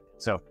feel like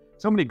it.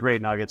 So many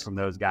great nuggets from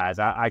those guys.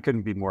 I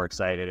couldn't be more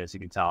excited. As you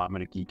can tell, I'm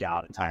going to geek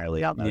out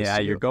entirely on those. Yeah,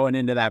 you're going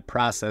into that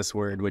process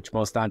word, which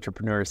most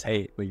entrepreneurs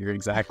hate, but you're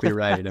exactly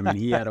right. I mean,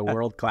 he had a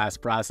world-class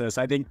process.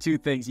 I think two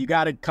things. You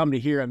got to come to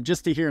hear him,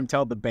 just to hear him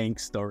tell the bank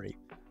story.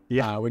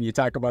 Yeah. When you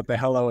talk about the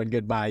hello and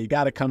goodbye, you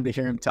got to come to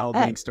hear him tell the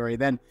bank story.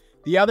 Then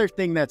the other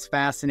thing that's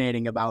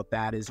fascinating about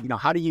that is,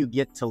 how do you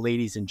get to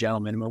ladies and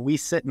gentlemen? When we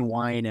sit and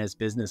whine as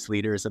business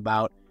leaders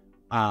about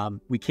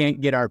we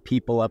can't get our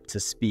people up to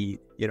speed.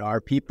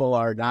 Our people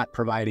are not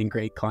providing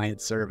great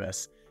client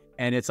service.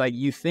 And it's like,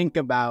 you think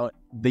about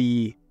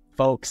the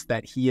folks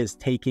that he is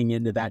taking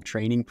into that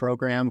training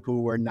program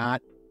who were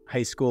not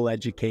high school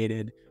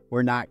educated,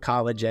 were not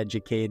college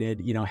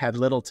educated, had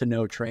little to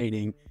no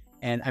training.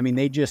 And I mean,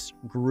 they just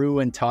grew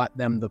and taught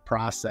them the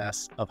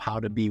process of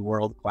how to be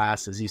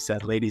world-class, as you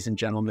said, ladies and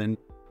gentlemen,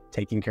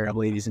 taking care of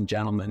ladies and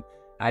gentlemen.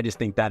 I just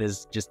think that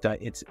is just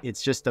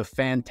it's just a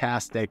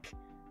fantastic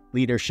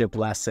leadership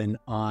lesson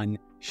on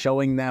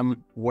showing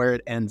them where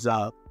it ends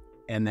up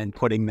and then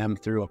putting them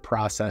through a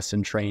process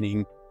and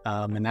training.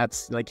 And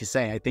that's, like you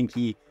say, I think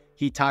he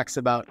talks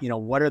about,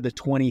 what are the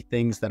 20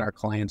 things that our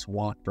clients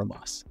want from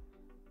us?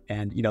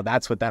 And,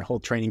 that's what that whole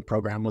training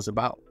program was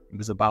about. It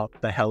was about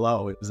the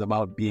hello. It was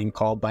about being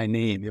called by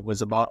name. It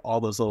was about all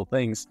those little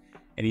things.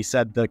 And he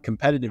said the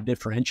competitive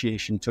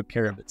differentiation took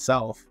care of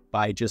itself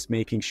by just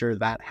making sure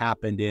that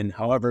happened in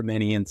however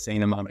many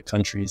insane amount of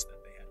countries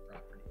that they had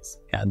properties.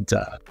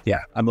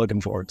 And I'm looking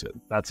forward to it.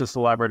 That's a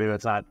celebrity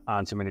that's not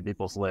on too many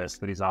people's list,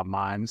 but he's on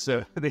mine.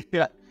 So,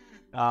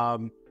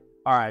 all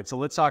right. So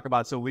let's talk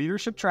about,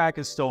 leadership track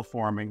is still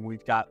forming.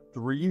 We've got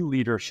 3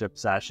 leadership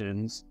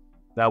sessions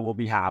that will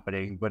be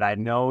happening, but I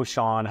know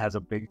Sean has a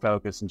big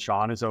focus, and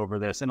Sean is over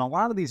this. And a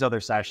lot of these other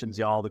sessions,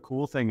 y'all, the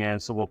cool thing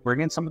is, we'll bring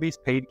in some of these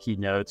paid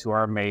keynotes who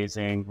are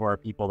amazing, who are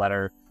people that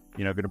are,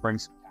 going to bring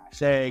some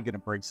cachet, going to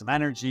bring some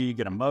energy,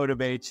 going to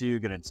motivate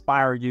you, going to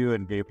inspire you,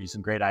 and give you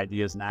some great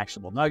ideas and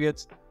actionable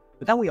nuggets.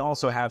 But then we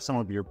also have some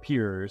of your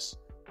peers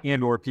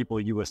and or people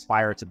you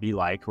aspire to be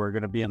like, who are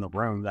going to be in the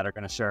room that are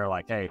going to share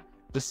like, hey,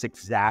 this is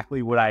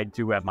exactly what I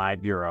do at my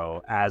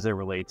bureau as it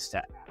relates to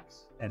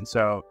X. And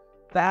so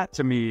that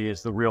to me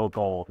is the real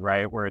gold,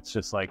 right? Where it's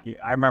just like,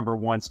 I remember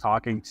once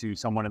talking to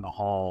someone in the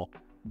hall,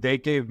 they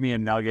gave me a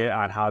nugget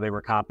on how they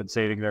were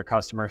compensating their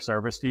customer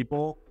service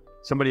people.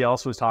 Somebody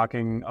else was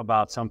talking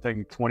about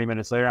something 20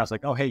 minutes later. I was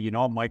like, oh, hey,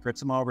 Mike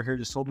Ritzema over here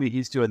just told me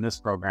he's doing this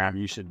program.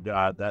 You should,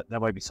 that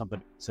might be something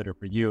to consider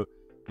for you.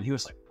 And he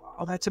was like,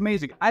 wow, that's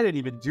amazing. I didn't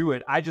even do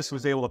it. I just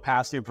was able to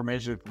pass the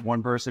information from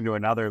one person to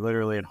another,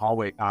 literally in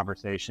hallway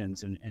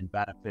conversations and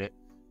benefit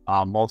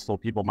multiple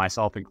people,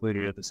 myself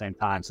included, at the same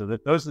time. So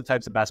those are the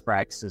types of best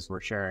practices we're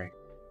sharing.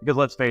 Because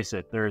let's face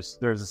it, there's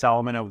this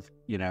element of,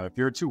 if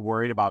you're too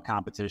worried about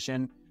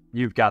competition,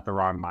 you've got the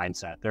wrong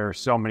mindset. There are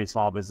so many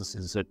small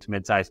businesses to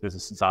mid-sized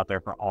businesses out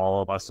there for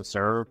all of us to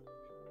serve.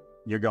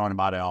 You're going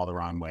about it all the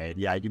wrong way.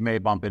 Yeah, you may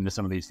bump into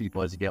some of these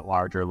people as you get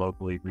larger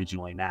locally,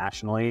 regionally,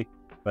 nationally,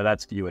 but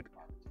that's few and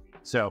far between.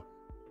 So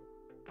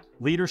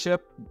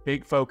leadership,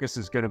 big focus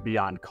is going to be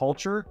on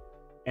culture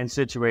and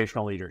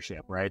situational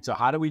leadership, right? So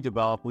how do we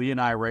develop? Lee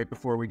and I, right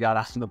before we got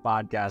on the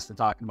podcast, are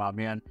talking about,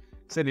 man,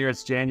 sitting here,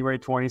 it's January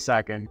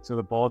 22nd, so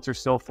the bullets are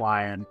still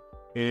flying.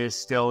 It is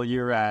still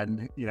year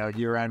end.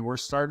 Year end, we're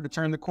starting to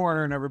turn the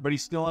corner, and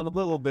everybody's still in a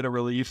little bit of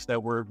relief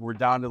that we're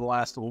down to the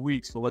last couple of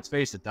weeks. But let's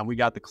face it, then we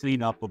got the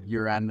cleanup of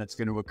year end that's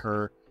going to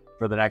occur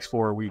for the next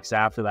 4 weeks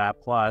after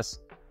that plus.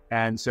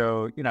 And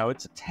so,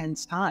 it's a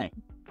tense time.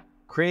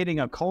 Creating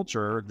a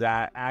culture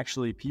that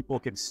actually people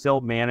can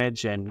still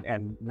manage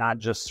and not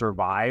just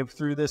survive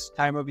through this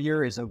time of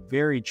year is a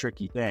very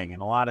tricky thing.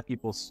 And a lot of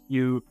people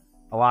spew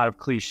a lot of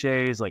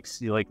cliches, like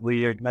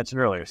Lee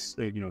mentioned earlier,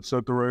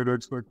 set the right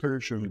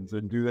expectations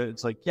and do that.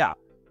 It's like, yeah,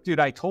 dude,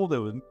 I told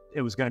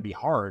it was going to be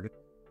hard.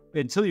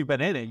 Until you've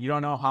been in it, you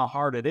don't know how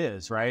hard it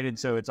is, right? And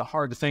so it's a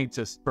hard thing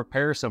to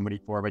prepare somebody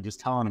for by just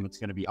telling them it's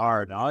going to be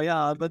hard. Oh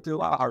yeah, I've been through a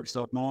lot of hard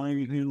stuff. No,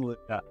 you can handle it.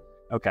 Yeah.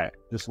 Okay,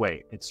 just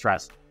wait. It's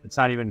stressful. It's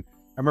not even.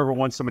 I remember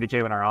once somebody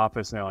came in our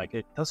office and they're like,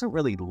 it doesn't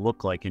really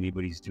look like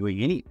anybody's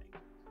doing anything.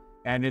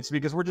 And it's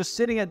because we're just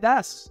sitting at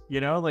desks,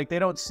 like they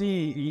don't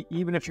see,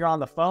 even if you're on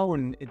the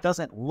phone, it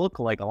doesn't look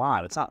like a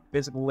lot. It's not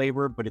physical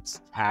labor, but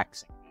it's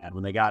taxing. And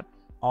when they got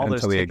all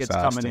those tickets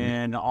coming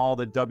in, all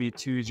the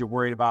W-2s you're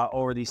worried about,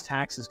 oh, are these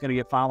taxes going to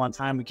get filed on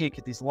time? We can't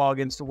get these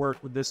logins to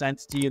work with this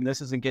entity, and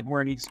this isn't getting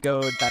where it needs to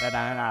go.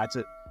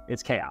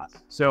 It's chaos.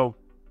 So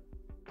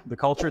the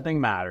culture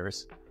thing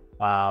matters.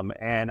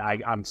 And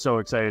I'm so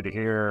excited to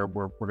hear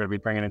we're going to be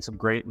bringing in some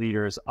great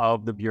leaders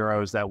of the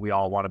bureaus that we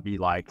all want to be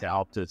like to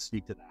help to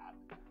speak to that.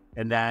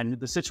 And then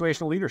the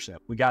situational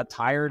leadership. We got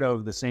tired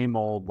of the same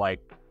old,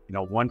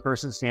 one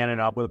person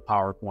standing up with a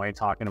PowerPoint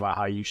talking about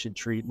how you should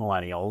treat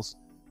millennials.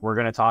 We're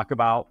going to talk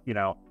about,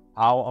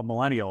 how a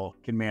millennial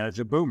can manage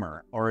a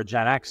boomer or a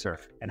Gen Xer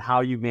and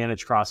how you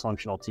manage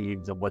cross-functional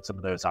teams and what some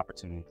of those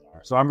opportunities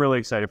are. So I'm really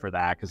excited for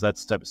that because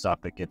that's the type of stuff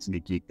that gets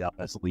me geeked up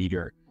as a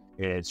leader.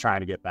 Is trying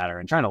to get better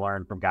and trying to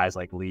learn from guys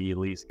like Lee.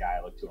 Lee's a guy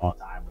I look to all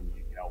the time. When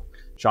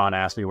Sean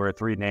asked me, what are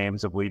 3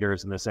 names of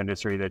leaders in this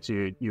industry that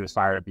you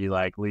aspire to be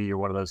like? Lee, you're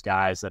one of those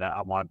guys that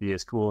I want to be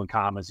as cool and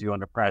calm as you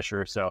under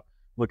pressure. So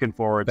looking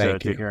forward to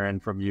hearing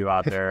from you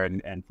out there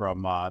and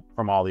from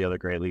all the other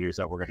great leaders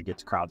that we're going to get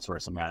to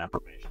crowdsource some of that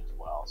information as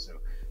well. So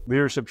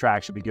leadership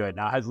track should be good.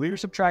 Now, has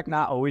leadership track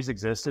not always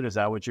existed? Is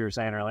that what you were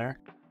saying earlier?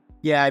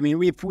 Yeah, I mean,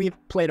 we've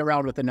played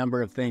around with a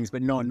number of things,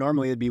 but no,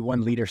 normally it'd be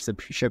one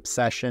leadership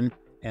session.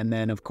 And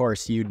then, of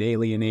course, you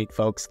daily and 8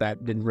 folks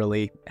that didn't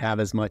really have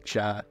as much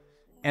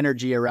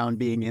energy around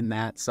being in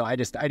that. So I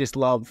just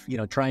love,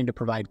 trying to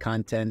provide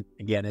content.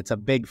 Again, it's a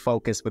big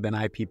focus within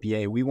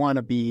IPPa. We want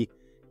to be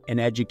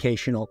an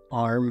educational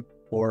arm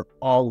for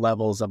all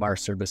levels of our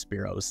service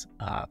bureaus,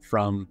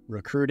 from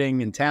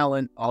recruiting and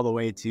talent all the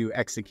way to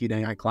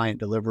executing on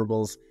client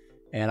deliverables.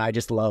 And I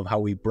just love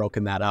how we've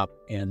broken that up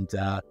and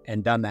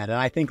done that. And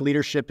I think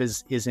leadership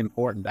is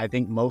important. I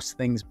think most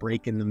things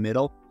break in the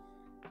middle.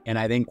 And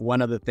I think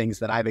one of the things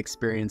that I've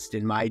experienced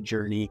in my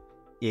journey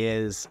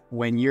is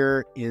when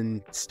you're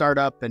in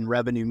startup and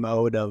revenue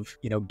mode of,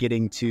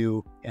 getting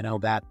to,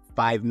 that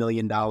 $5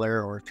 million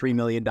or $3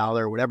 million,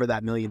 whatever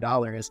that $1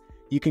 million is,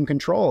 you can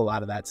control a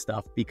lot of that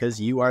stuff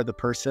because you are the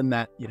person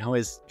that,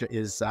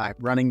 is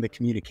running the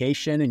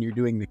communication, and you're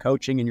doing the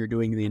coaching, and you're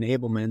doing the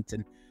enablement.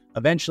 And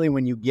eventually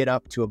when you get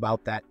up to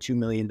about that $2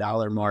 million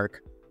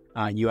mark,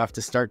 you have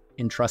to start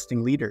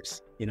entrusting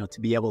leaders,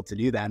 to be able to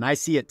do that. And I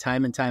see it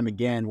time and time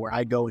again where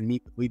I go and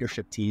meet with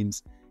leadership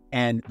teams,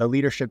 and the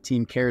leadership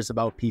team cares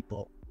about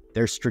people.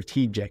 They're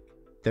strategic,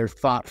 they're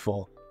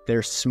thoughtful,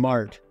 they're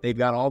smart. They've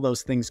got all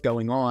those things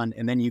going on.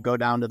 And then you go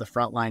down to the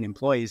frontline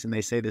employees and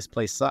they say, this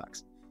place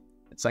sucks.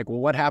 It's like, well,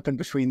 what happened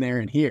between there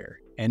and here?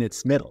 And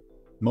it's middle.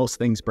 Most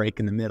things break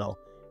in the middle.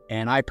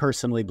 And I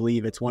personally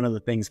believe it's one of the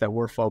things that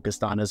we're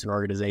focused on as an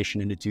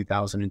organization into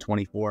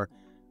 2024.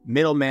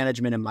 Middle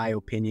management, in my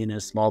opinion,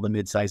 is small to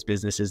mid-sized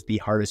businesses, the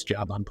hardest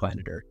job on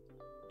planet Earth.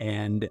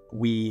 And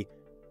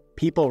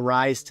people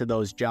rise to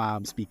those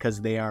jobs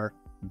because they are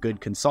good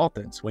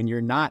consultants. When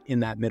you're not in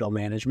that middle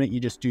management, you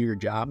just do your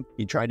job.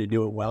 You try to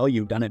do it well.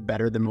 You've done it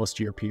better than most of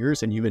your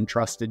peers, and you've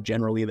entrusted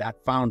generally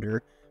that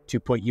founder to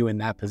put you in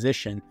that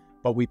position.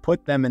 But we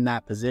put them in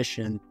that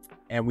position,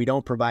 and we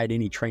don't provide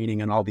any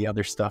training and all the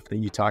other stuff that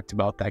you talked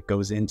about that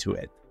goes into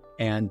it.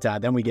 And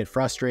then we get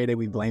frustrated.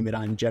 We blame it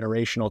on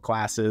generational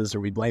classes,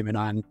 or we blame it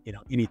on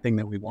anything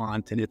that we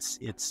want. And it's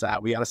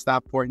we got to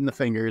stop pointing the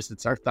fingers.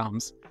 It's our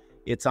thumbs.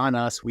 It's on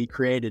us. We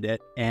created it,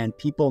 and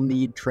people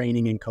need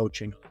training and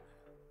coaching.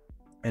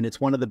 And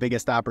it's one of the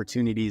biggest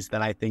opportunities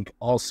that I think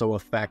also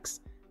affects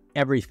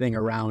everything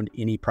around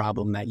any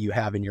problem that you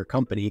have in your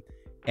company.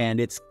 And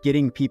it's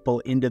getting people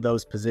into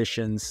those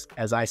positions.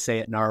 As I say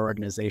it in our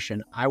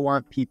organization, I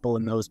want people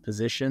in those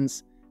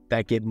positions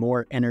that get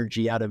more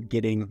energy out of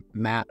getting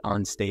Matt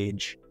on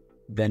stage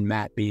than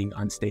Matt being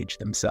on stage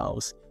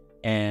themselves.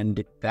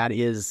 And that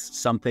is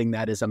something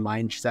that is a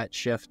mindset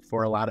shift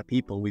for a lot of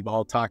people. We've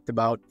all talked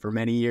about for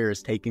many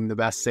years, taking the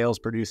best sales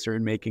producer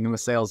and making him a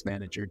sales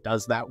manager.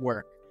 Does that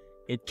work?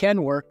 It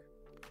can work,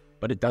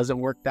 but it doesn't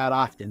work that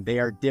often. They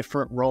are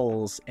different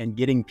roles, and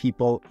getting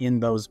people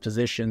in those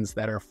positions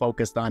that are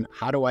focused on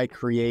how do I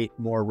create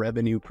more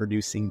revenue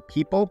producing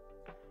people,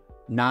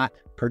 not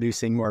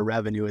producing more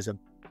revenue, is a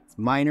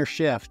minor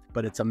shift,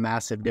 but it's a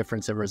massive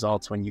difference in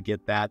results when you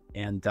get that.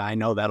 And I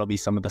know that'll be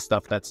some of the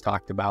stuff that's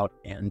talked about,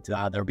 and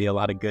there'll be a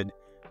lot of good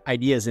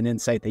ideas and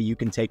insight that you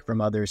can take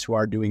from others who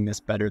are doing this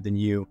better than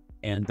you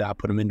and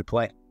put them into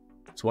play.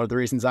 It's one of the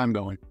reasons I'm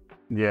going.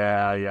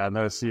 Yeah. I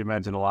noticed you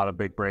mentioned a lot of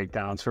big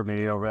breakdowns for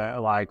me over,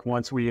 like,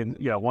 once we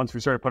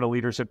started to put a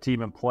leadership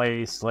team in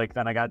place, like,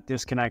 then I got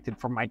disconnected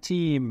from my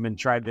team and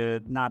tried to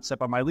not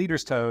step on my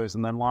leaders' toes,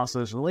 and then lost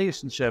those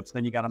relationships.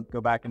 Then you got to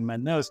go back and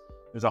mend those.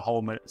 There's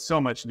so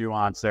much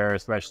nuance there,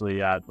 especially,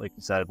 like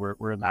you said,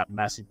 we're in that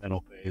messy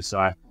middle phase.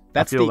 So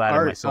that's I feel the that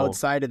art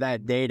outside of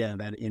that data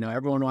that,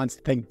 everyone wants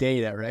to think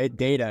data, right?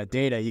 Data.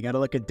 You got to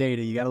look at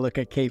data. You got to look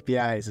at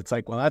KPIs. It's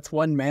like, well, that's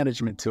one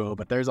management tool,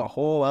 but there's a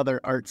whole other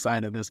art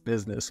side of this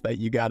business that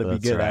you got to be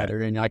good at, or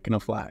you're not going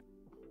to fly.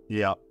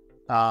 Yeah.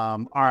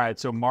 All right.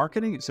 So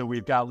marketing. So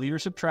we've got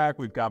leadership track,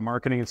 we've got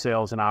marketing and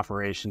sales and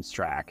operations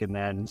track. And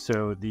then,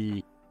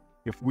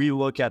 if we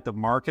look at the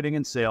marketing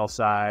and sales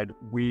side,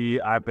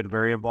 I've been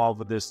very involved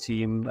with this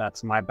team.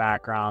 That's my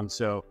background.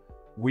 So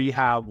we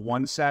have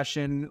one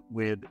session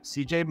with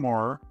CJ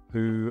Moore,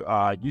 who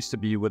used to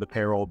be with the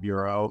Payroll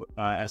Bureau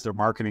as their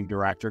marketing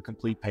director,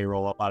 Complete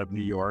Payroll out of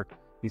New York.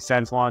 He's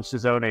since launched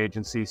his own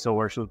agency, so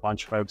works with a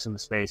bunch of folks in the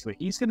space. But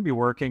he's going to be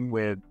working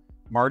with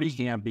Marty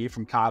Hamby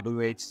from Kabu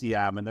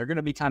HCM, and they're going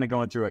to be kind of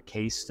going through a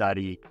case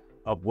study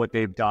of what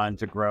they've done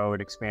to grow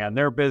and expand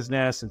their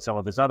business and some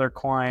of his other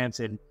clients,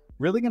 and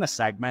really going to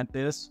segment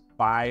this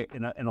by,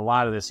 in a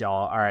lot of this,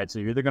 y'all. All right, so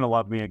you're either going to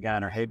love me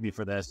again or hate me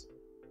for this.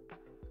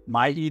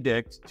 My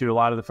edict to a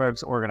lot of the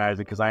folks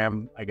organizing, because I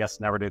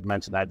guess never did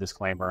mention that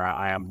disclaimer,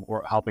 I am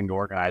helping to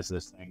organize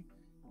this thing.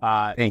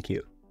 Thank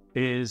you.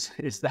 Is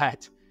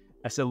that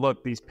I said,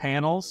 look, these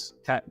panels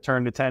tend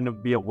to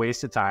be a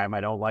waste of time.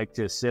 I don't like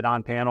to sit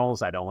on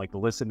panels. I don't like to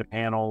listen to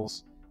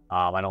panels.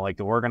 I don't like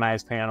to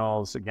organize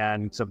panels.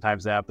 Again,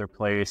 sometimes they have their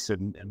place,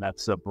 and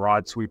that's a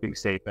broad sweeping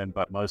statement,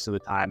 but most of the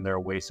time they're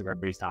a waste of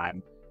everybody's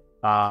time.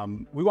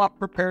 We want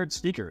prepared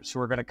speakers who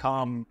are going to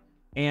come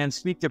and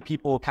speak to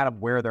people kind of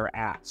where they're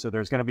at. So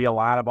there's going to be a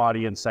lot of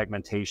audience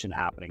segmentation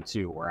happening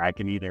too, where I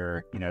can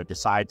either,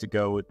 decide to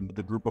go with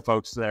the group of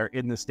folks that are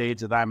in the stage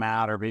that I'm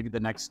at, or maybe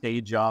the next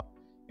stage up.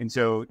 And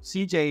so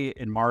CJ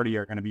and Marty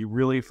are going to be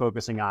really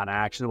focusing on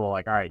actionable,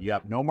 like, all right, you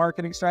have no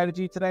marketing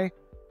strategy today.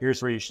 Here's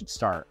where you should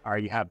start. All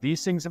right, you have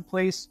these things in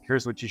place.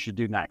 Here's what you should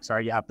do next. All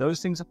right, you have those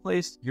things in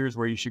place. Here's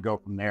where you should go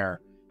from there.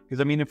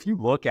 Because, if you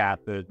look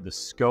at the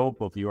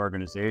scope of the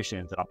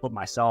organizations, and I'll put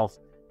myself,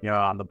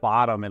 on the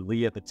bottom and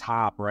Lee at the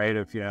top, right,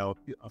 of,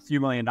 a few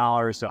 $1 million to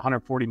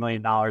 $140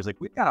 million, like,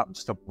 we've got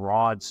just a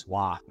broad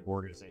swath of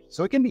organizations.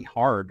 So it can be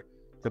hard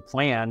to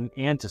plan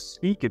and to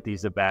speak at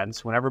these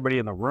events when everybody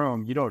in the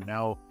room, you don't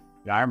know.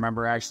 I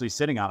remember actually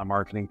sitting on a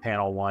marketing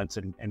panel once,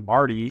 and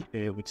Marty,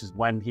 which is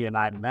when he and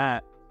I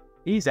met,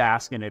 he's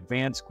asking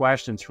advanced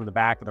questions from the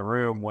back of the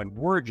room when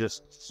we're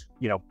just,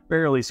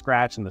 barely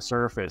scratching the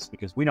surface,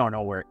 because we don't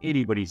know where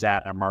anybody's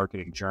at in our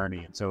marketing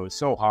journey. And so it's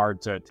so hard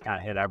to kind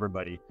of hit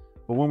everybody.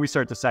 But when we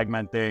start to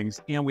segment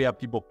things and we have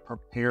people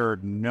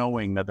prepared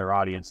knowing that their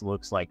audience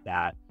looks like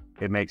that,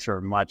 it makes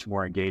for much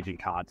more engaging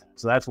content.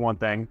 So that's one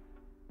thing.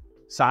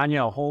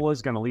 Sonia Ahola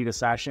is going to lead a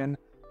session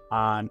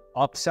on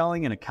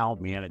upselling and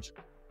account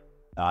management.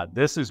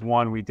 This is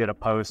one we did a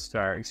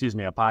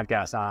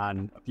podcast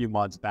on a few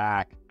months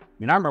back. I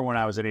remember when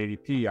I was at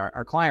ADP,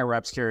 our client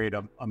reps carried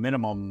a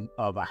minimum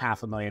of a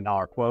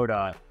 $500,000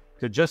 quota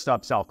to just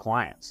upsell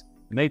clients.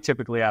 And they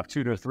typically have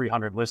 200 to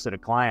 300 listed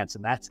clients,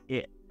 and that's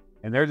it.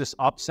 And they're just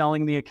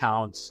upselling the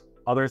accounts,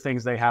 other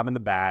things they have in the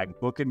bag,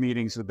 booking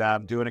meetings with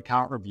them, doing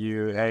account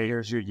review. Hey,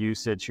 here's your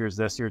usage. Here's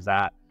this, here's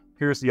that.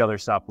 Here's the other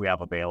stuff we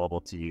have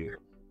available to you.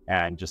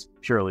 And just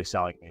purely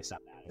selling based on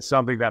that. It's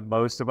something that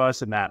most of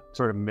us in that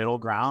sort of middle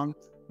ground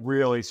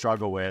really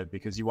struggle with,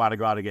 because you want to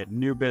go out and get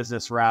new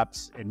business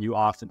reps, and you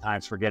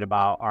oftentimes forget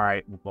about, all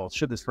right, well,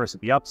 should this person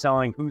be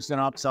upselling? Who's going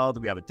to upsell?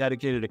 Do we have a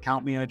dedicated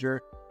account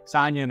manager?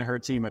 Sonia and her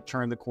team have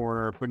turned the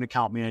corner, put an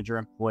account manager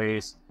in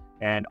place,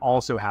 and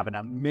also have an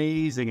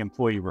amazing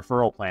employee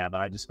referral plan that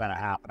I just spent a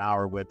half an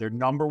hour with. Their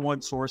number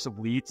one source of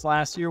leads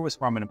last year was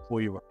from an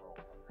employee referral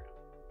program,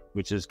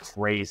 which is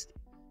crazy.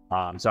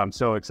 So I'm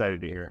so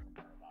excited to hear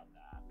about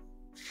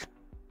that.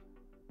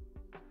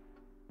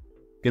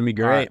 Gonna be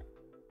great.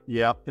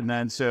 Yep. And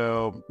then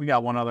so we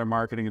got one other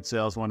marketing and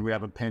sales one we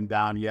haven't pinned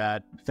down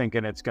yet,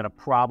 thinking it's going to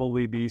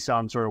probably be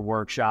some sort of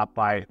workshop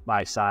by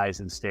size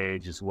and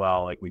stage as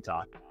well, like we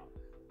talked about.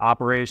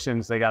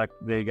 Operations, they got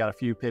a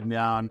few pinned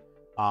down.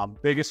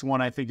 Biggest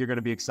one I think you're going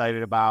to be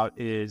excited about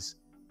is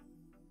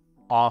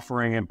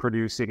offering and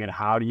producing, and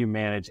how do you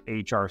manage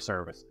HR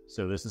services?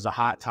 So this is a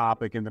hot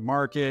topic in the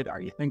market. Are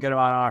you thinking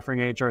about offering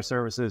HR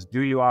services?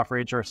 Do you offer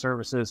HR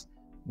services?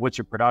 What's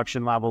your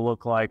production level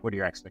look like? What are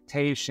your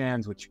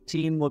expectations? What's your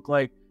team look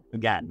like?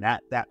 Again,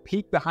 that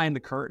peek behind the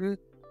curtain,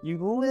 you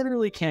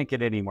literally can't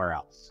get anywhere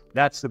else.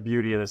 That's the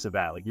beauty of this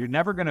event. Like, you're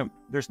never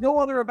there's no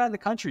other event in the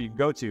country you can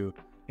go to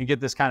and get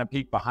this kind of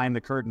peek behind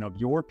the curtain of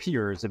your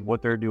peers and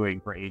what they're doing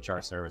for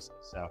HR services.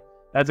 So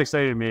that's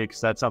exciting to me because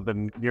that's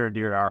something near and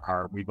dear to our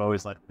heart. We've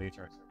always led with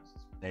HR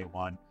services from day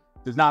one.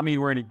 Does not mean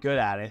we're any good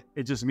at it.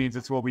 It just means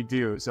it's what we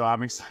do. So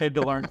I'm excited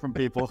to learn from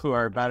people who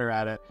are better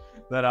at it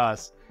than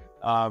us.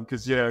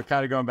 Because,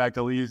 kind of going back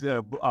to Lee's,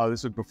 this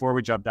was before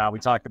we jumped out, we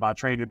talked about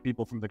training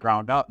people from the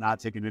ground up, not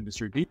taking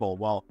industry people.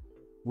 Well,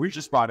 we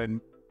just brought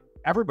in,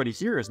 everybody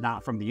here is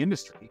not from the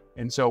industry.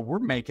 And so we're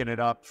making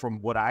it up from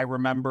what I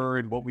remember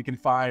and what we can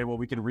find, what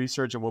we can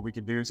research and what we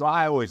can do. So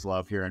I always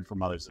love hearing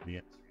from others in the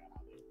industry.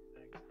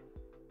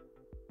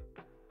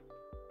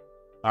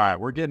 All right,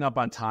 we're getting up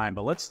on time,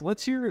 but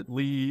let's hear,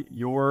 Lee,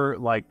 your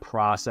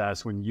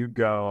process when you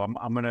go.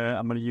 I'm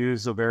gonna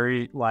use a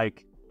very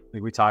like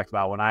we talked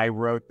about when I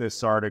wrote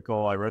this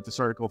article. I wrote this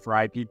article for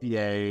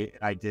IPPa.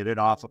 I did it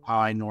off of how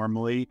I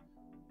normally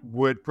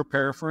would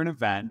prepare for an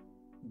event,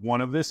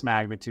 one of this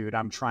magnitude.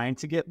 I'm trying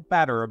to get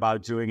better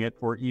about doing it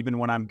for even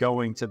when I'm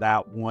going to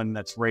that one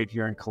that's right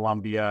here in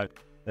Columbia.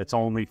 That's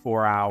only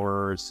 4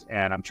 hours,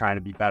 and I'm trying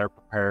to be better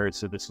prepared.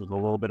 So this was a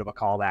little bit of a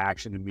call to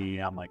action to me.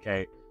 I'm like,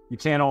 hey, you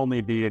can't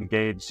only be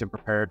engaged and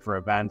prepared for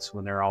events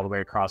when they're all the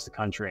way across the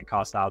country and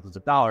cost thousands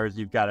of dollars.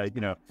 You've got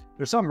to,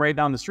 there's some right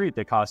down the street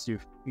that costs you,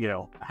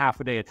 half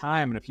a day of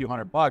time and a few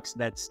 $100.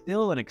 That's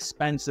still an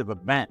expensive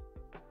event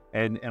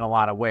in a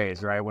lot of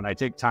ways, right? When I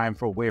take time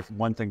away from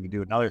one thing to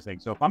do another thing.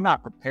 So if I'm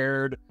not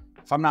prepared,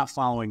 if I'm not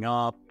following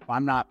up, if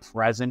I'm not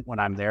present when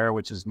I'm there,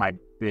 which is my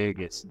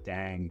biggest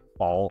dang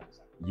fault,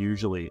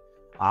 usually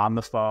on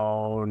the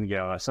phone,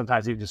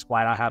 sometimes you just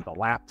flat out have the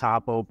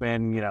laptop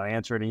open,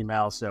 answer an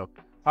email. So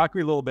talk to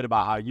me a little bit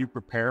about how you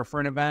prepare for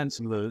an event,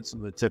 some of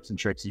the tips and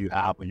tricks you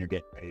have when you're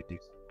getting ready to do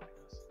something like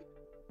this.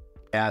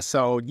 Yeah,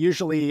 so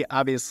usually,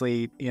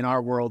 obviously, in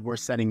our world, we're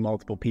setting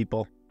multiple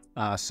people.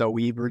 So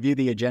we review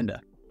the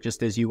agenda,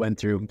 just as you went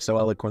through so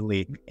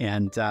eloquently,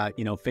 and,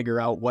 figure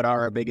out what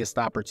are our biggest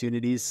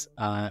opportunities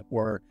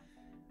or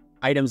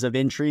items of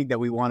intrigue that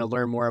we want to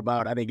learn more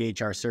about. I think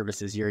HR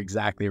services, you're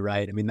exactly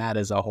right. I mean, that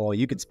is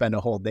you could spend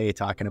a whole day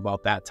talking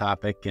about that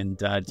topic. And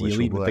do you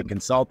lead with the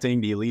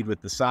consulting? Do you lead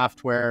with the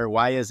software?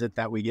 Why is it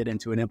that we get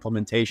into an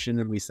implementation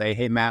and we say,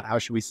 hey, Matt, how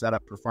should we set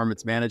up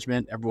performance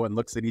management? Everyone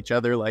looks at each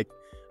other like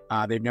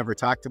they've never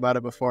talked about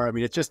it before. I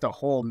mean, it's just a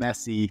whole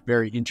messy,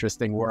 very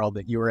interesting world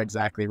that you were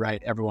exactly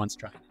right. Everyone's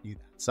trying to do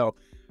that. So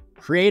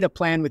create a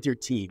plan with your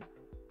team.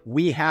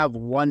 We have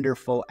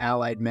wonderful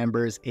allied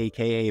members,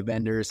 AKA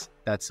vendors,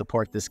 that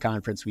support this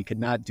conference. We could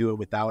not do it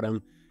without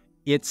them.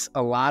 It's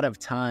a lot of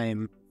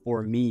time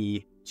for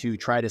me to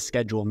try to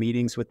schedule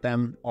meetings with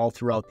them all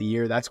throughout the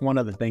year. That's one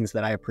of the things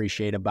that I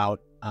appreciate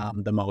about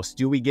the most.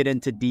 Do we get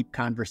into deep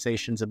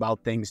conversations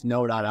about things?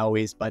 No, not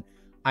always, but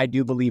I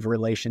do believe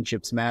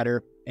relationships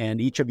matter.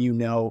 And each of you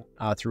know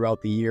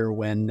throughout the year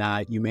when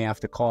you may have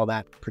to call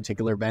that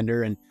particular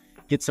vendor and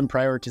get some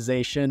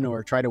prioritization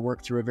or try to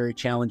work through a very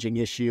challenging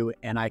issue.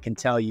 And I can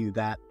tell you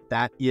that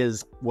that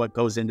is what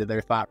goes into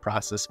their thought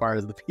process as far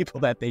as the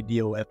people that they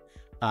deal with.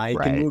 It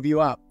can move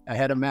you up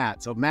ahead of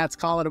Matt. So Matt's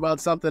calling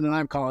about something and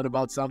I'm calling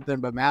about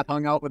something, but Matt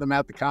hung out with him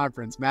at the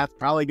conference. Matt's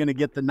probably going to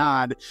get the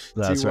nod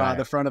to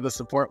the front of the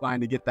support line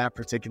to get that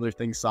particular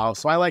thing solved.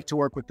 So I like to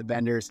work with the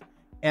vendors.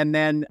 And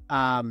then,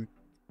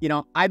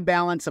 I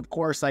balance, of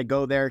course, I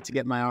go there to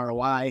get my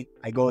ROI.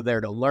 I go there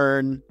to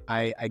learn.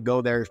 I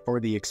go there for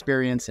the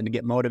experience and to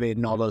get motivated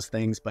and all those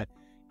things. But,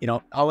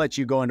 I'll let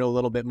you go into a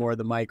little bit more of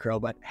the micro,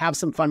 but have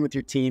some fun with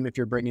your team if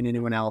you're bringing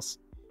anyone else.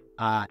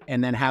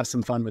 And then have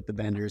some fun with the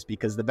vendors,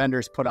 because the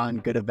vendors put on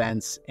good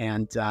events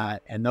and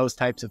those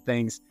types of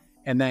things.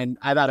 And then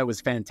I thought it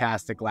was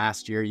fantastic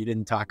last year. You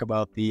didn't talk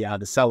about the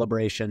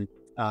celebration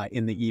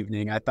in the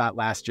evening. I thought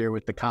last year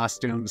with the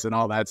costumes and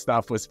all that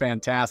stuff was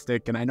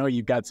fantastic. And I know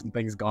you've got some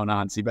things going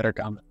on, so you better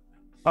comment.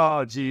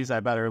 Oh, geez, I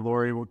better.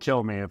 Lori will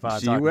kill me if I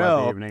talk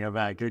about the evening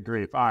event. Good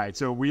grief. All right,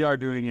 so we are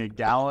doing a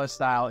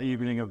gala-style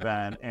evening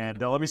event. And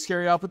let me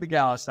scare you off with the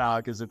gala style,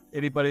 because if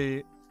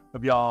anybody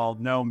of y'all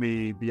know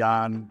me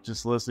beyond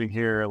just listening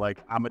here,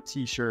 I'm a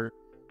t-shirt.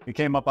 It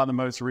came up on the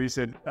most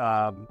recent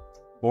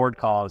board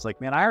call. I was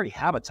like, man, I already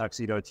have a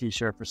tuxedo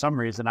t-shirt for some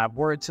reason. I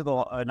wore it to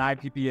an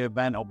IPPa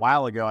event a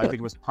while ago. I think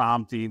it was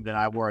prom themed, and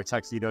I wore a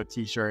tuxedo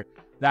t-shirt.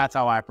 That's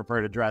how I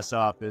prefer to dress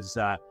up, is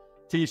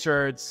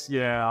t-shirts.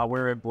 I'll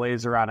wear a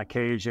blazer on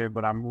occasion,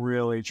 but I'm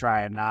really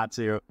trying not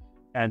to.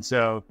 And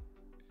so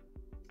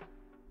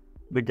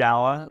the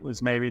gala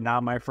was maybe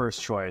not my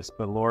first choice,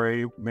 but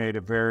Lori made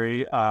a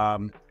very,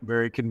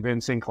 very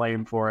convincing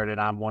claim for it,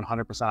 and I'm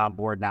 100% on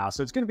board now.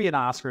 So it's going to be an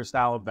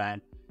Oscar-style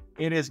event.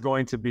 It is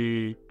going to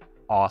be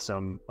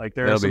awesome.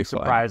 There are some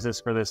surprises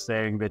for this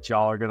thing that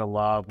y'all are going to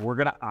love. We're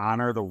going to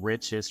honor the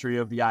rich history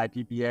of the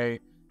IPPa,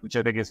 which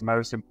I think is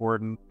most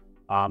important.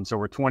 So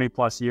we're 20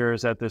 plus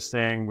years at this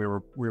thing. We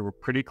were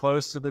pretty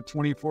close to the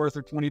 24th or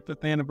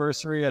 25th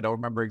anniversary. I don't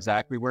remember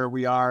exactly where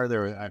we are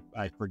there.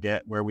 I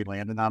forget where we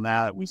landed on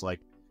that. It was like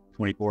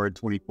 24,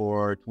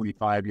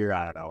 25 year.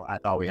 I don't know. I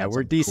thought we had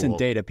we're decent cool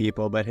data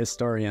people, but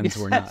historians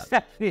were not.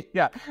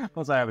 Yeah.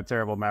 Plus I have a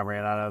terrible memory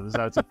and I don't know,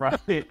 so it's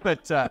surprising,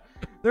 but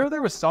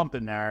there was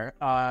something there.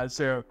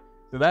 So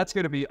that's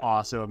going to be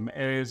awesome.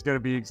 It is going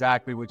to be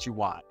exactly what you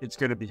want. It's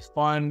going to be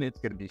fun. It's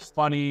going to be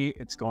funny.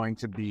 It's going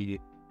to be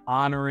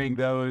honoring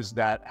those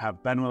that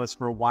have been with us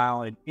for a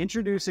while and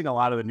introducing a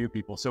lot of the new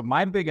people. So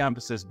my big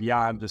emphasis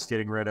beyond just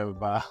getting rid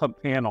of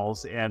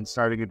panels and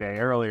starting a day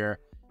earlier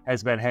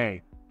has been,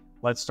 hey,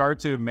 let's start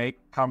to make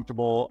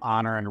comfortable,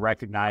 honor, and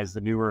recognize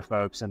the newer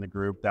folks in the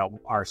group that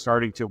are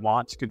starting to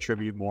want to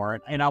contribute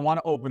more. And I want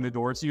to open the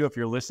door to you. If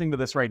you're listening to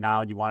this right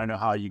now and you want to know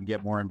how you can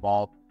get more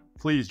involved,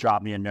 please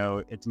drop me a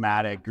note. It's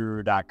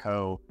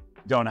matt@guru.co.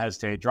 Don't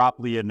hesitate. Drop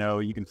Lee a note.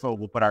 You can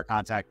we'll put our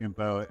contact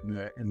info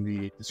in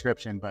the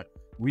description, but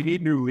we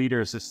need new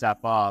leaders to step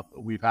up.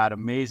 We've had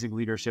amazing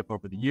leadership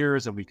over the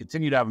years and we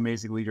continue to have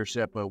amazing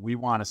leadership, but we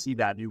want to see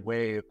that new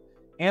wave.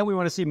 And we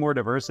want to see more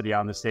diversity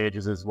on the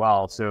stages as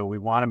well. So we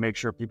want to make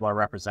sure people are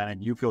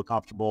represented. You feel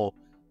comfortable,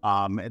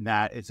 and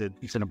that it's an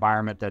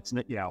environment that's,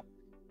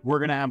 we're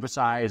going to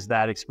emphasize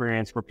that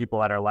experience for people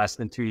that are less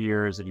than 2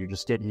 years and you're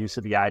just getting used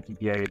to the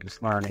IPPa,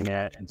 just learning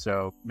it. And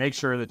so make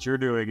sure that you're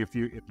doing, if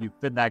you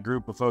fit in that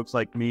group of folks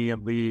like me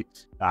and Lee,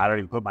 I don't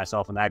even put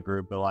myself in that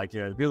group, but if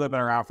you've been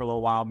around for a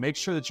little while, make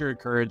sure that you're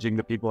encouraging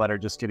the people that are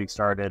just getting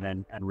started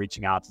and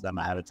reaching out to them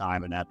ahead of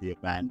time and at the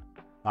event.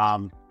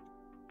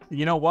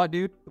 You know what,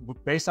 dude?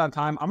 Based on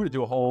time, I'm going to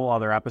do a whole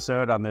other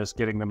episode on this,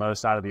 getting the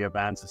most out of the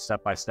events, a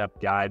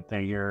step-by-step guide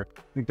thing here.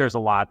 I think there's a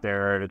lot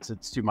there.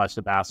 It's too much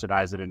to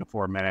bastardize it into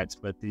 4 minutes.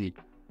 But the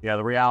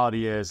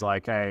reality is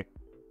hey,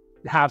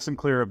 have some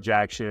clear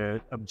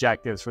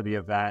objectives for the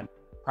event.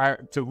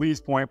 To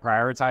Lee's point,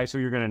 prioritize who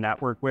you're going to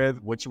network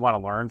with, what you want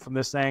to learn from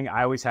this thing.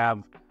 I always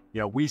have,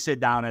 we sit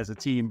down as a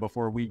team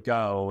before we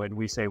go and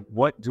we say,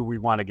 what do we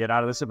want to get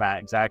out of this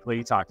event? Exactly,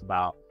 you talked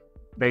about.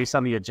 Based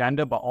on the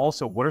agenda, but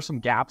also what are some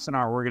gaps in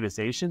our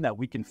organization that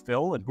we can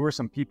fill, and who are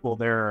some people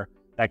there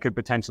that could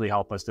potentially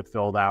help us to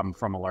fill them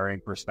from a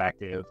learning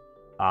perspective.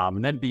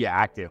 And then be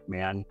active,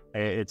 man.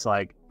 It's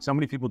so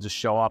many people just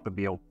show up and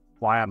be a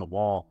fly on the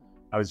wall.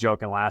 I was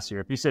joking last year,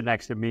 if you sit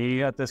next to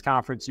me at this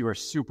conference, you are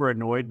super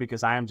annoyed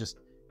because I am just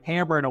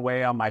hammering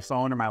away on my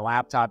phone or my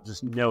laptop,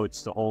 just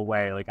notes the whole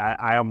way.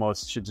 I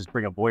almost should just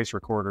bring a voice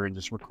recorder and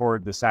just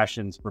record the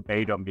sessions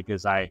verbatim,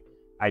 because I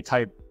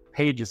type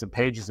pages and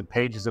pages and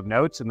pages of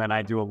notes, and then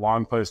I do a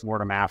long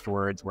post-mortem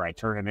afterwards where I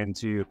turn it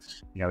into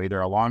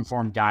either a long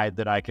form guide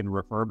that I can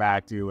refer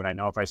back to, and I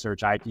know if I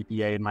search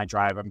IPPa in my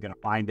drive I'm going to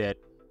find it,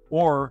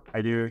 or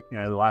I do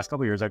the last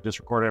couple of years I've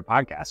just recorded a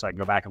podcast so I can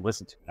go back and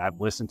listen to it.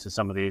 I've listened to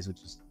some of these,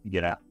 which is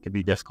can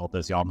be difficult,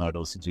 as y'all know, to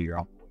listen to your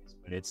own voice,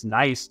 but it's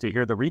nice to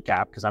hear the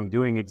recap because I'm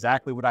doing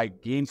exactly what I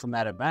gained from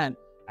that event.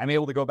 I'm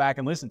able to go back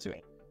and listen to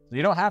it.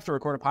 You don't have to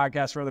record a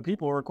podcast for other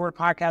people, or record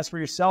a podcast for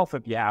yourself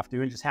if you have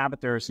to, and just have it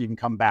there so you can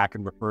come back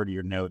and refer to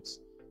your notes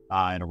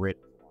in a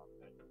written form.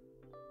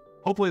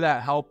 Hopefully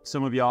that helped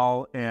some of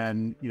y'all.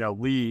 And,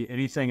 Lee,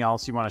 anything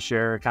else you want to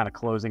share, kind of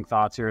closing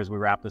thoughts here as we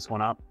wrap this one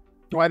up?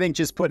 Well, I think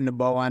just putting a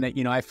bow on it,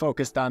 I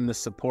focused on the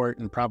support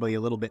and probably a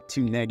little bit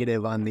too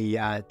negative on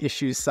the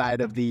issues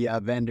side of the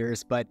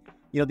vendors. But,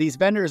 these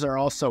vendors are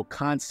also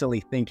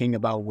constantly thinking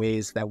about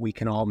ways that we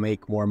can all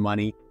make more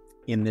money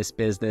in this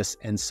business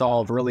and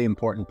solve really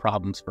important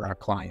problems for our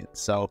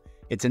clients. So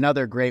it's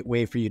another great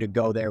way for you to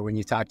go there when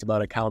you talked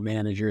about account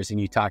managers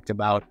and you talked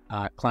about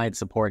client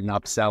support and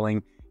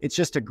upselling. It's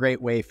just a great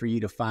way for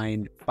you to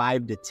find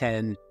 5 to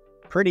 10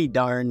 pretty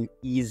darn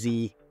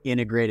easy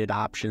integrated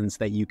options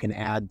that you can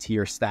add to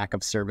your stack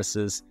of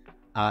services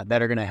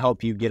that are going to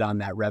help you get on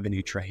that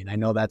revenue train. I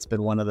know that's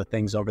been one of the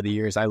things over the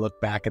years. I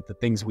look back at the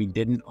things we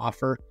didn't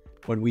offer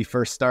when we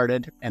first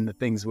started and the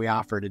things we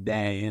offer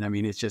today. And I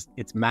mean,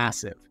 it's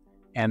massive.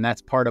 And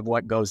that's part of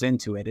what goes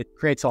into it. It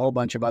creates a whole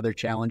bunch of other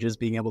challenges,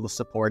 being able to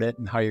support it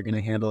and how you're going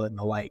to handle it and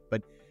the like.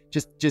 But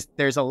just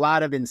there's a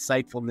lot of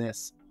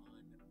insightfulness on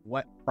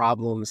what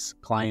problems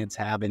clients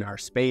have in our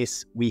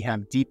space. We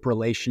have deep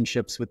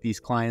relationships with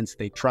these clients.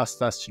 They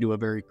trust us to do a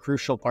very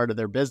crucial part of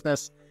their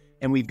business.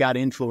 And we've got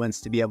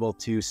influence to be able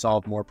to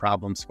solve more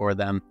problems for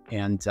them.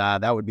 And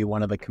that would be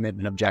one of the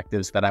commitment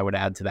objectives that I would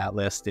add to that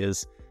list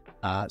is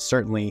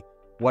certainly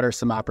what are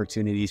some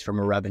opportunities from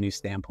a revenue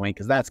standpoint,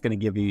 because that's going to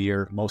give you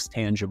your most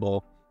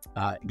tangible,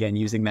 again,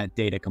 using that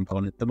data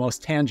component, the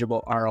most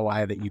tangible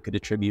ROI that you could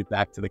attribute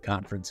back to the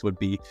conference would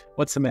be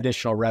what's some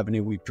additional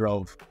revenue we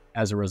drove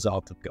as a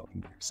result of going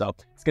there. So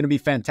it's going to be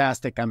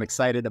fantastic. I'm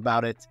excited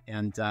about it.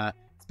 And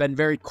it's been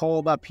very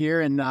cold up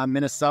here in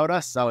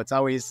Minnesota. So it's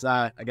always,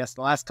 I guess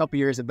the last couple of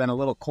years have been a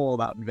little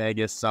cold out in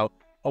Vegas. So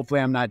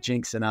hopefully I'm not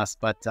jinxing us,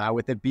 but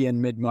with it being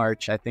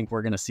mid-March, I think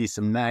we're going to see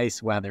some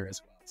nice weather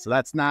as well. So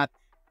that's not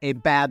a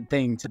bad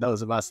thing to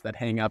those of us that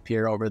hang up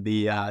here over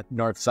the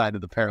north side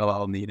of the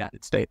parallel in the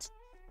United States.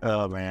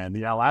 Oh man,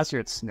 last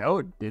year it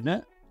snowed, didn't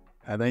it?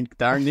 I think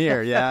darn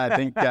near. Yeah, I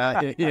think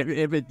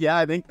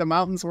I think the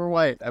mountains were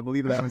white. I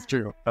believe that was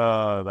true.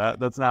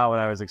 That's not what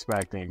I was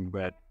expecting,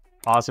 but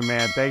awesome,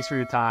 man. Thanks for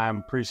your time.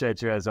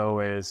 Appreciate you as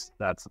always.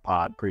 That's the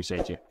pod.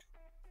 Appreciate you.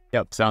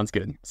 Yep, sounds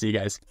good. See you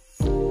guys.